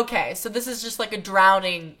time. Okay, so this is just like a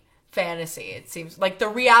drowning fantasy. It seems like the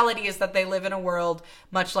reality is that they live in a world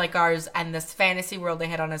much like ours, and this fantasy world they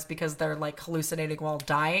hit on us because they're like hallucinating while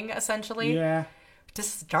dying, essentially. Yeah.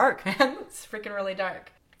 This is dark, man. It's freaking really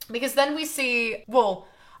dark. Because then we see, well,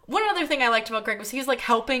 one other thing I liked about Greg was he's like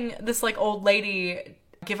helping this like old lady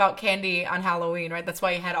give out candy on Halloween, right? That's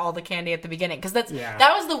why he had all the candy at the beginning. Because that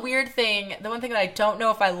was the weird thing. The one thing that I don't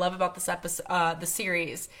know if I love about this episode, the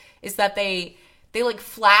series, is that they like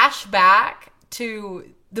flash back to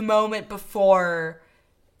the moment before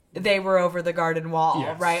they were over the garden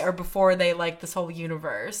wall, right? Or before they like this whole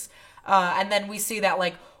universe. And then we see that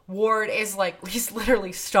like Ward is like, he's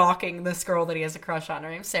literally stalking this girl that he has a crush on. Her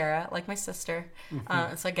name's Sarah, like my sister.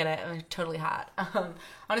 So I get it. I'm totally hot.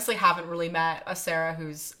 Honestly, haven't really met a Sarah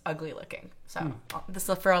who's ugly looking. So this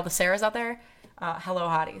is for all the Sarahs out there. Hello,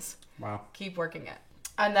 hotties. Wow. Keep working it.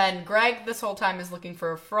 And then Greg this whole time is looking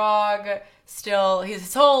for a frog. Still,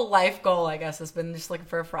 his whole life goal, I guess, has been just looking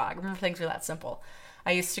for a frog. I remember things were that simple.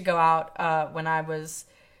 I used to go out when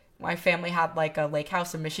my family had like a lake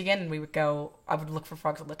house in Michigan, and I would look for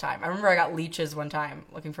frogs all the time. I remember I got leeches one time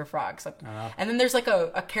looking for frogs. And then there's like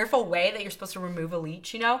a careful way that you're supposed to remove a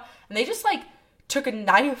leech, you know? And they just like took a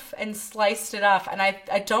knife and sliced it off. And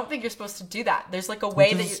I don't think you're supposed to do that. There's like a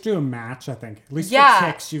way that you just do a match, I think. At least for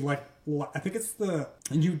chicks, you like, I think it's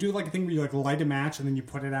you do like a thing where you like light a match and then you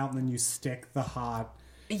put it out and then you stick the hot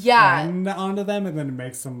onto them, and then it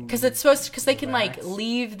makes them because it's supposed to, because they can like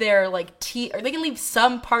leave their like teeth, or they can leave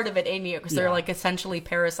some part of it in you because they're like essentially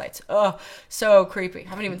parasites. Oh, so creepy. I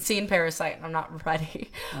haven't even seen Parasite. I'm not ready.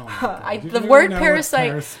 The word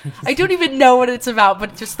parasite, I don't even know what it's about,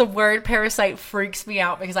 but just the word parasite freaks me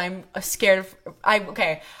out because I'm scared of.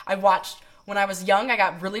 I watched. When I was young, I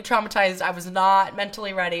got really traumatized. I was not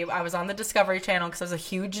mentally ready. I was on the Discovery Channel because I was a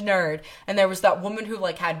huge nerd. And there was that woman who,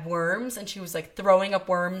 like, had worms, and she was, like, throwing up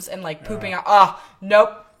worms and, like, pooping out. Oh,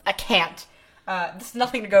 nope, I can't. This is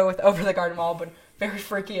nothing to go with Over the Garden Wall, but very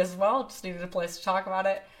freaky as well. Just needed a place to talk about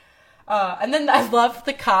it. And then I loved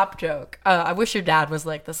the cop joke. I wish your dad was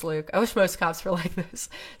like this, Luke. I wish most cops were like this.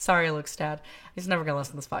 Sorry, Luke's dad. He's never going to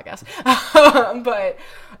listen to this podcast. But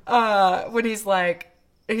when he's like,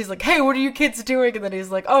 hey, what are you kids doing? And then he's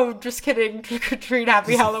like, oh, just kidding. Trick or treat,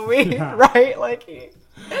 happy Halloween. Yeah. Right? Like,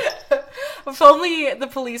 if only the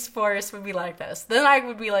police force would be like this. Then I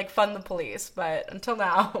would be like, fund the police. But until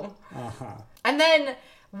now. And then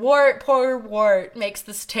poor Wart makes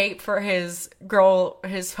this tape for his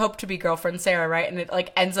hope-to-be girlfriend, Sarah, right? And it,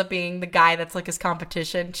 like, ends up being the guy that's, like, his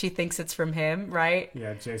competition. She thinks it's from him, right?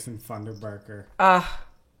 Yeah, Jason Funderburker.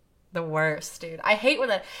 The worst, dude. I hate when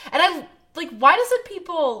that... And why do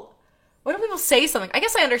people say something? I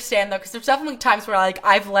guess I understand, though, because there's definitely times where, like,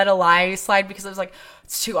 I've let a lie slide because I was like,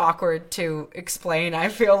 it's too awkward to explain, I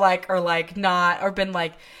feel like, or, like, not, or been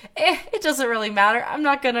like, it doesn't really matter. I'm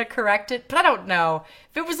not going to correct it. But I don't know.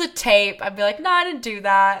 If it was a tape, I'd be like, no, I didn't do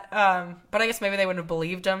that. But I guess maybe they wouldn't have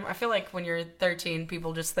believed him. I feel like when you're 13,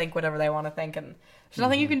 people just think whatever they want to think, and there's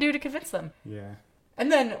nothing you can do to convince them. Yeah. And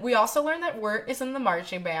then we also learned that Wirt is in the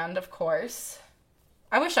marching band, of course.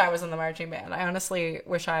 I wish I was in the marching band. I honestly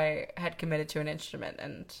wish I had committed to an instrument,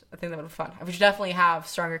 and I think that would be fun. I would definitely have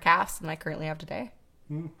stronger calves than I currently have today.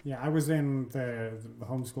 Yeah, I was in the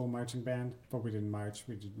homeschool marching band, but we didn't march.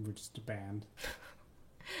 We were just a band.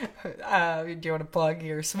 Do you want to plug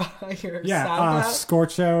your SoundCloud?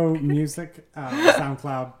 Scorcho Music,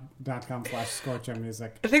 SoundCloud.com/Scorcho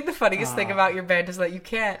Music. I think the funniest thing about your band is that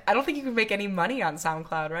I don't think you can make any money on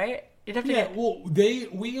SoundCloud, right? You'd have to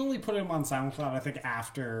we only put them on SoundCloud, I think,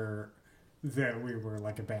 after that we were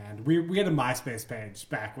like a band. We had a MySpace page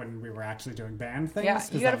back when we were actually doing band things. Yeah,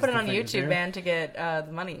 you got to put it on YouTube, man, to get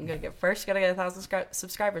the money. You got to get 1,000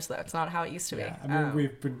 subscribers, though. It's not how it used to be. I mean,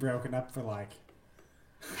 we've been broken up for like...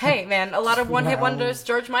 Hey, man, a lot of one-hit wonders.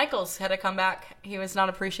 George Michael's had to come back. He was not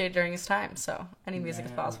appreciated during his time, so any music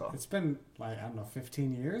is possible. It's been,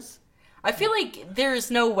 15 years? I feel like there's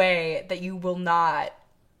no way that you will not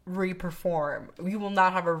re-perform. You will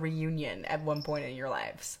not have a reunion at one point in your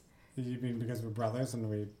lives. You mean because we're brothers and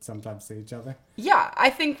we sometimes see each other? Yeah,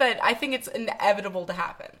 I think it's inevitable to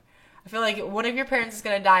happen. I feel like one of your parents is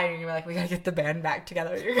going to die and you're like, we got to get the band back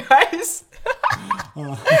together, you guys.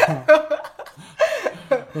 Or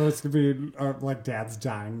it's going to be like Dad's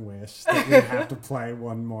dying wish that we have to play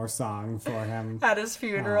one more song for him. At his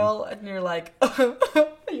funeral, and you're like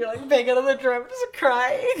banging on the drums,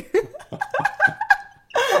 crying.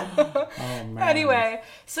 Oh, man. Anyway,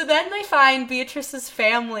 so then they find Beatrice's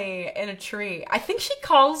family in a tree. I think she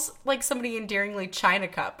calls like somebody endearingly China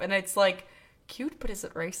Cup, and it's like cute, but is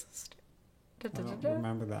it racist? I don't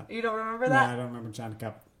remember that. You don't remember that? No, I don't remember China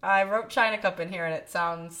Cup. I wrote China Cup in here, and it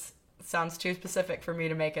sounds too specific for me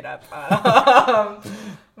to make it up.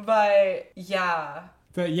 But yeah.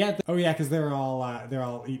 Because they're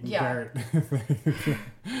all eating dirt.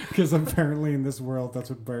 Because apparently in this world, that's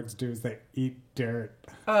what birds do, is they eat dirt.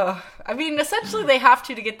 I mean, essentially they have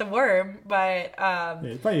to get the worm, but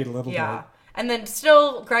you probably eat a little dirt. And then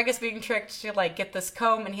still, Greg is being tricked to like get this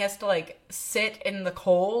comb, and he has to like sit in the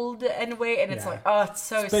cold and wait, and it's like, oh, it's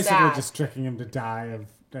so basically sad. Just tricking him to die of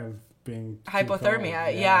being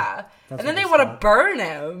hypothermia. Yeah. And then they want to burn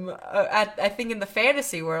him. I think in the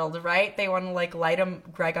fantasy world, right? They want to like light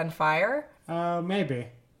Greg on fire. Maybe.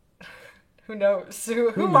 Who knows?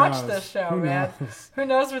 Who watched this show, man? Who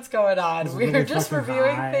knows what's going on? We're just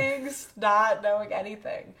reviewing things, not knowing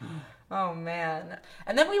anything. Oh, man.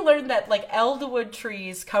 And then we learned that, like, Elderwood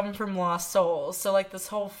trees come from lost souls. So, like, this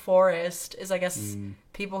whole forest is, I guess,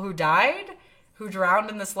 people who died, who drowned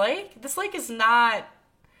in this lake. This lake is not...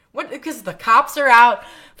 Because the cops are out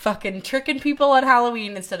fucking tricking people on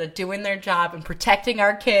Halloween instead of doing their job and protecting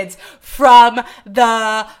our kids from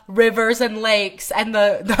the rivers and lakes and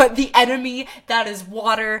the enemy that is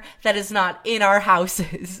water that is not in our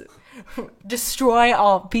houses. Destroy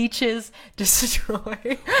all beaches.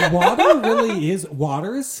 Destroy.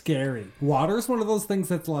 Water is scary. Water is one of those things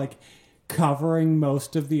that's like covering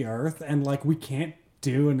most of the earth, and like we can't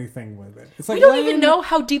do anything with it. It's like we don't even know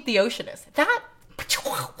how deep the ocean is.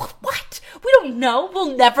 We don't know.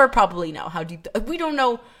 We'll never probably know how deep. We don't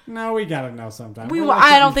know. No, we gotta know sometime.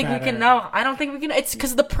 I don't think we can know. I don't think we can. It's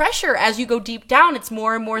because the pressure as you go deep down. It's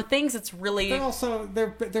more and more things. It's really.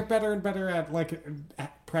 They're better and better at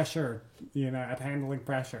at pressure. At handling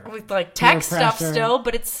pressure with tech stuff still,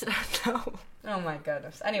 but it's no. Oh my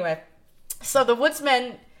goodness. Anyway, so the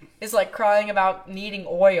woodsman is crying about needing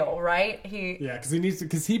oil, right?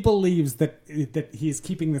 Because he believes that he's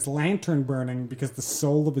keeping this lantern burning because the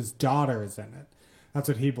soul of his daughter is in it. That's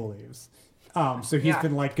what he believes. So he's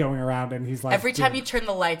been going around and he's every time you turn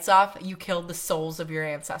the lights off, you kill the souls of your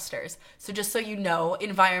ancestors. So just so you know,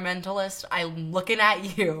 environmentalist, I'm looking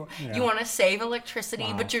at you. Yeah. You want to save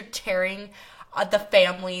electricity, but you're tearing the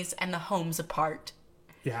families and the homes apart.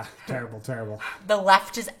 Yeah, terrible, terrible. The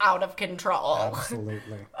left is out of control.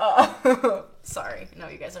 Absolutely. Sorry. No,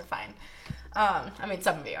 you guys are fine.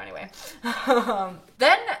 Some of you anyway.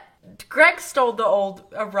 Then Greg stole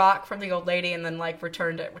a rock from the old lady and then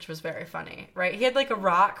returned it, which was very funny, right? He had a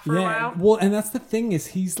rock for a while. Well, and that's the thing is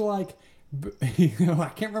he's I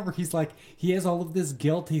can't remember. He's he has all of this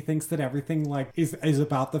guilt. He thinks that everything is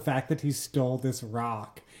about the fact that he stole this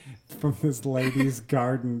rock from this lady's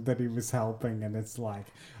garden that he was helping, and it's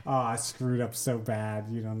I screwed up so bad,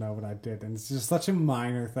 you don't know what I did, and it's just such a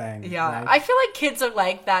minor thing. Yeah, right? I feel like kids are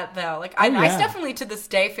like that though. I definitely to this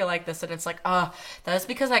day feel like this, and it's that's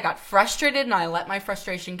because I got frustrated and I let my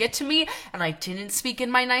frustration get to me, and I didn't speak in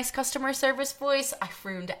my nice customer service voice. I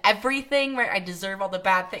ruined everything. Right, I deserve all the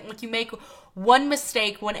bad things. You make one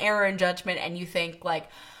mistake, one error in judgment, and you think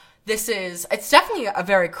it's definitely a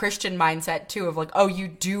very Christian mindset too of you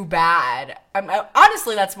do bad.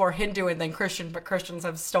 Honestly, that's more Hindu than Christian, but Christians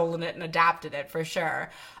have stolen it and adapted it for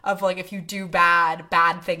sure. Of if you do bad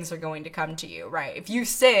things are going to come to you, right? If you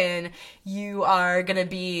sin,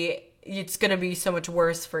 it's gonna be so much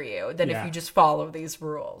worse for you than if you just follow these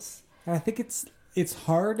rules. And I think it's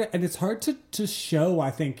hard, and it's hard to show,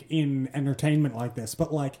 I think, in entertainment like this,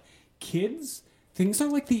 but kids, things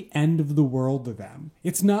are the end of the world to them.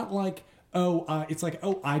 It's not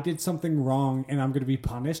I did something wrong and I'm going to be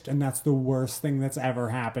punished, and that's the worst thing that's ever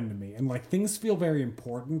happened to me. And things feel very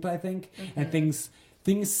important, I think. Mm-hmm. And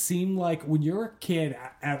things seem when you're a kid,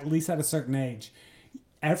 at least at a certain age,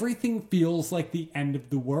 everything feels like the end of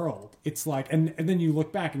the world. It's and then you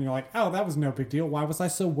look back and you're oh, that was no big deal. Why was I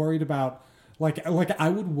so worried about, I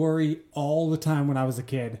would worry all the time when I was a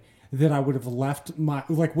kid that I would have left my,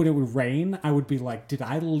 when it would rain, I would be did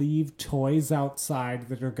I leave toys outside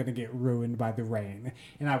that are going to get ruined by the rain?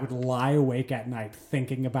 And I would lie awake at night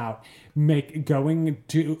thinking about going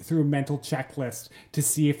through a mental checklist to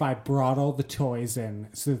see if I brought all the toys in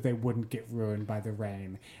so that they wouldn't get ruined by the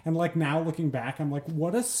rain. And now looking back, I'm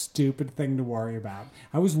what a stupid thing to worry about.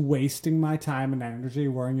 I was wasting my time and energy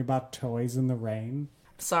worrying about toys in the rain.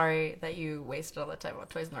 Sorry that you wasted all the time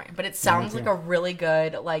about Toys in the Rain, but it sounds like a really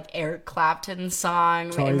good Eric Clapton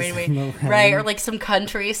song, right? Or some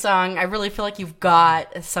country song. I really feel you've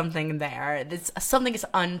got something there. Something is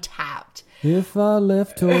untapped. If I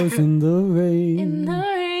left toys in the rain, in the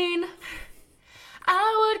rain,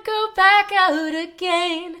 I would go back out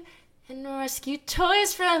again and rescue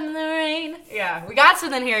toys from the rain. Yeah, we got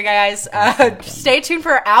something here, guys. Stay tuned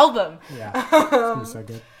for our album. Yeah, it's gonna be so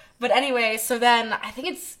good. But anyway, so then I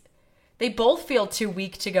think they both feel too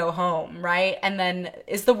weak to go home, right? And then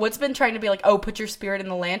is the woodsman trying to be put your spirit in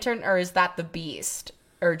the lantern, or is that the beast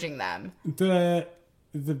urging them? I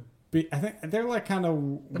think they're kind of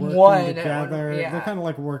working together. Yeah. They're kind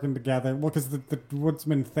of working together. Well, because the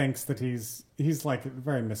woodsman thinks that he's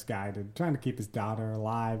very misguided, trying to keep his daughter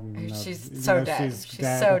alive. She's so dead.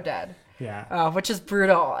 She's so dead. Yeah. Which is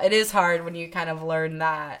brutal. It is hard when you kind of learn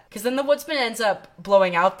that. Because then the woodsman ends up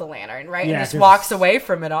blowing out the lantern, right? Yeah, and just walks away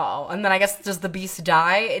from it all. And then I guess, does the beast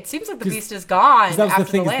die? It seems like the beast is gone after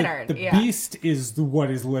the lantern. The beast is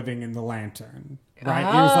what is living in the lantern. Right?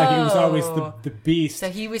 It was always the beast.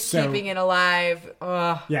 So he was keeping it alive.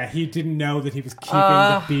 Ugh. Yeah, he didn't know that he was keeping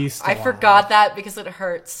the beast alive. I forgot that because it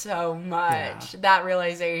hurts so much. Yeah. That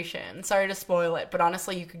realization. Sorry to spoil it, but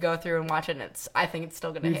honestly, you could go through and watch it, and I think it's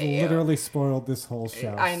still going to hit you. We've literally spoiled this whole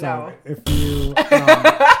show. I know. So if you...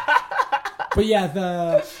 but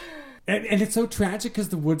yeah, and it's so tragic because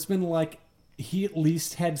the woodsman, he at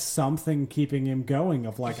least had something keeping him going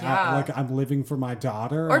of I'm living for my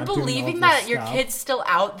daughter, or believing that your kid's still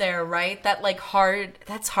out there, right? That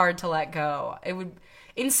that's hard to let go. It would,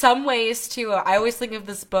 in some ways too. I always think of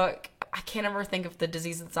this book I can't ever think of the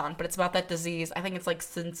disease it's on, but it's about that disease. I think it's like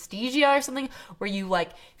synesthesia or something, where you like,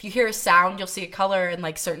 if you hear a sound, you'll see a color, and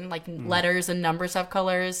like certain like letters and numbers have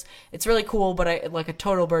colors. It's really cool, but like a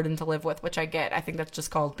total burden to live with, which I get. I think that's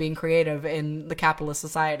just called being creative in the capitalist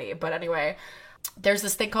society. But anyway, there's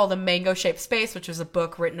this thing called A Mango-Shaped Space, which was a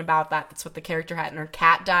book written about that. That's what the character had, and her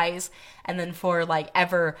cat dies. And then for, like,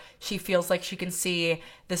 ever, she feels like she can see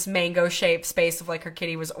this mango-shaped space of, like, her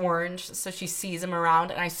kitty was orange. So she sees him around.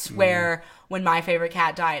 And I swear, when my favorite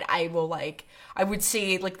cat died, I would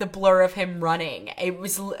see, like, the blur of him running. It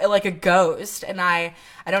was like a ghost. And I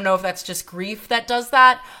don't know if that's just grief that does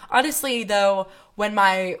that. Honestly, though, when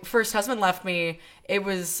my first husband left me, it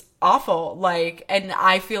was awful. Like, and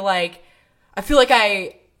I feel like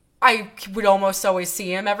I would almost always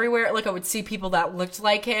see him everywhere. Like, I would see people that looked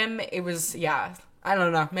like him. It was, yeah, I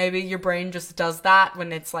don't know. Maybe your brain just does that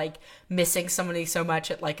when it's, like, missing somebody so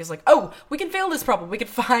much. It, like, is like, oh, we can fail this problem. We can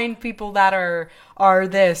find people that are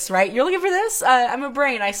this, right? You're looking for this? I'm a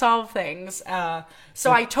brain. I solve things.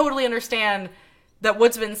 So I totally understand that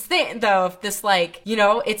Woodsman's thing, though, of this, like, you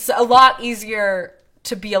know, it's a lot easier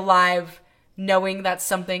to be alive knowing that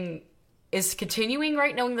something is continuing,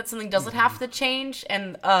 right? Knowing that something doesn't have to change,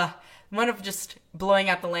 and one of just blowing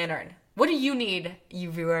out the lantern. What do you need,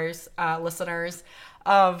 you viewers, listeners,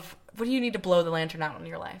 what do you need to blow the lantern out in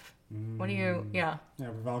your life? What do you, yeah,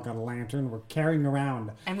 we've all got a lantern we're carrying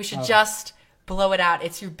around. And we should just blow it out.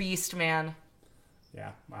 It's your beast, man.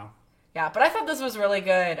 Yeah, wow. Yeah, but I thought this was really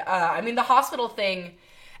good. I mean, the hospital thing,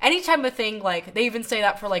 any type of thing, like, they even say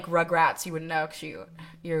that for, like, Rugrats, you wouldn't know because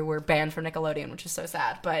you were banned from Nickelodeon, which is so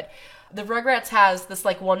sad, but the Rugrats has this,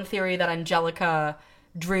 like, one theory that Angelica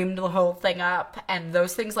dreamed the whole thing up, and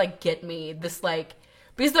those things, like, get me. This, like,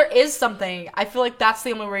 because there is something, I feel like that's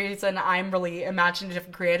the only reason I'm really imaginative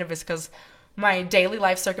and creative, is because my daily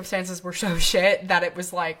life circumstances were so shit that it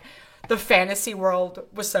was, like, the fantasy world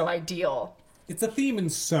was so ideal. It's a theme in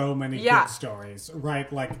so many good stories,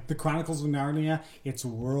 right? Like the Chronicles of Narnia, it's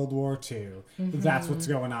World War II. That's what's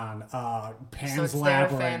going on. Pan's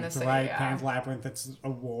Labyrinth, right? Yeah. Pan's Labyrinth, it's a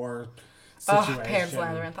war situation. Oh, Pan's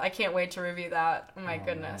Labyrinth. I can't wait to review that. Oh my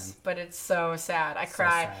goodness. Man. But it's so sad. I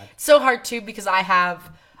cry. Sad. It's so hard, too, because I have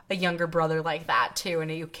a younger brother like that, too. And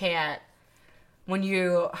you can't...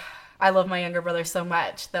 I love my younger brother so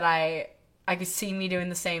much that I could see me doing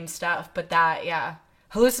the same stuff. But that, yeah...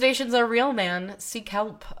 Hallucinations are real, man. Seek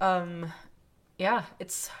help. Yeah,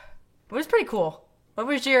 it was pretty cool. What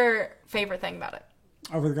was your favorite thing about it?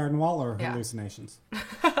 Over the Garden Wall or hallucinations?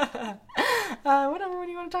 Whatever, what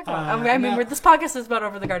do you want to talk about? I mean, this podcast is about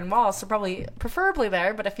Over the Garden Wall, so preferably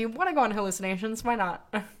there, but if you want to go on hallucinations, why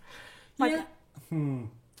not? Yeah.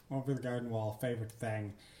 Over the Garden Wall, favorite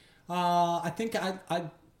thing. I think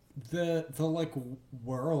the like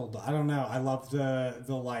world. I don't know. I love the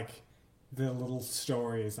like the little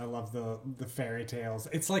stories. I love the fairy tales.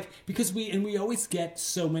 It's like, because we always get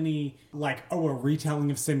so many, like, oh, a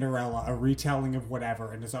retelling of Cinderella, a retelling of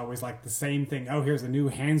whatever, and it's always like the same thing. Oh, here's a new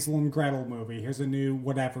Hansel and Gretel movie, here's a new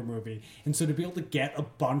whatever movie. And so to be able to get a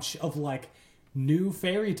bunch of, like, new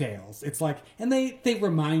fairy tales, it's like, and they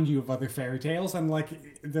remind you of other fairy tales, and like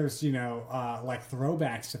there's, you know, like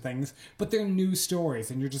throwbacks to things, but they're new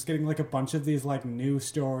stories, and you're just getting like a bunch of these like new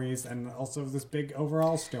stories, and also this big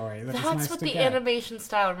overall story. That's nice what the animation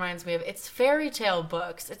style reminds me of. It's fairy tale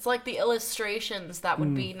books. It's like the illustrations that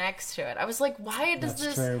would be next to it. I was like, why does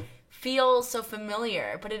this feel so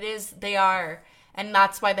familiar? But it is, they are, and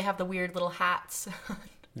that's why they have the weird little hats.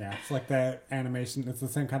 Yeah, it's like the animation. It's the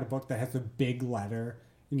same kind of book that has a big letter.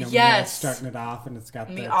 You know, yes. Starting it off, and it's got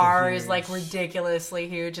the R is like ridiculously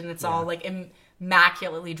huge, and it's all like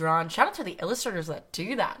immaculately drawn. Shout out to the illustrators that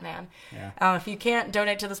do that, man. Yeah. If you can't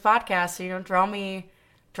donate to this podcast, you know, draw me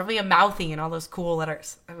a mouthy and all those cool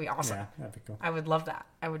letters. That'd be awesome. Yeah, that'd be cool. I would love that.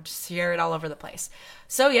 I would just hear it all over the place.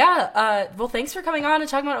 So yeah, well, thanks for coming on and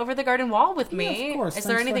talking about Over the Garden Wall with me. Yeah, of course. Is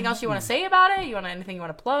there anything else you want to say about it? Anything you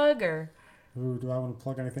want to plug or? Ooh, do I want to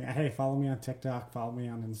plug anything? Hey, follow me on TikTok. Follow me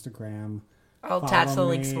on Instagram. I'll attach the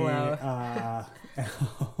links below.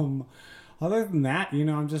 Other than that, you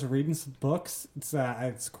know, I'm just reading some books.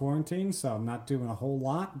 It's quarantine, so I'm not doing a whole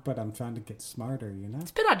lot, but I'm trying to get smarter, you know? It's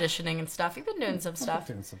been auditioning and stuff. You've been doing some stuff.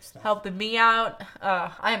 Doing some stuff. Helping me out.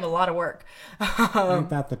 I am a lot of work. Ain't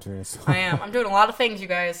that the truth? I am. I'm doing a lot of things, you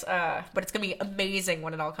guys. But it's going to be amazing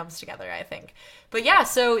when it all comes together, I think. But yeah,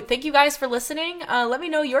 so thank you guys for listening. Let me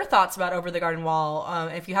know your thoughts about Over the Garden Wall.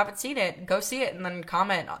 If you haven't seen it, go see it and then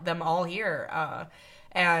comment them all here.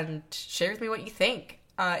 And share with me what you think.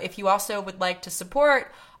 If you also would like to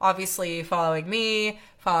support, obviously following me,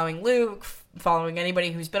 following Luke, following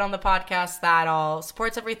anybody who's been on the podcast. That all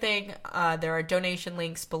supports everything. There are donation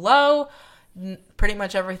links below. Pretty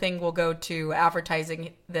much everything will go to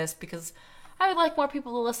advertising this because I would like more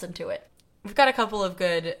people to listen to it. We've got a couple of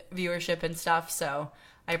good viewership and stuff, so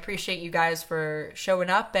I appreciate you guys for showing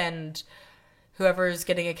up, and whoever's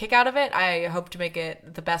getting a kick out of it, I hope to make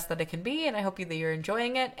it the best that it can be, and I hope that you're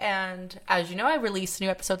enjoying it. And as you know, I release new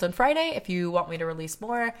episodes on Friday. If you want me to release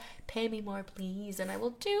more, pay me more, please, and I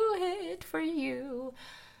will do it for you.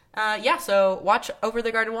 So watch Over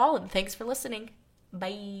the Garden Wall, and thanks for listening.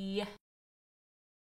 Bye.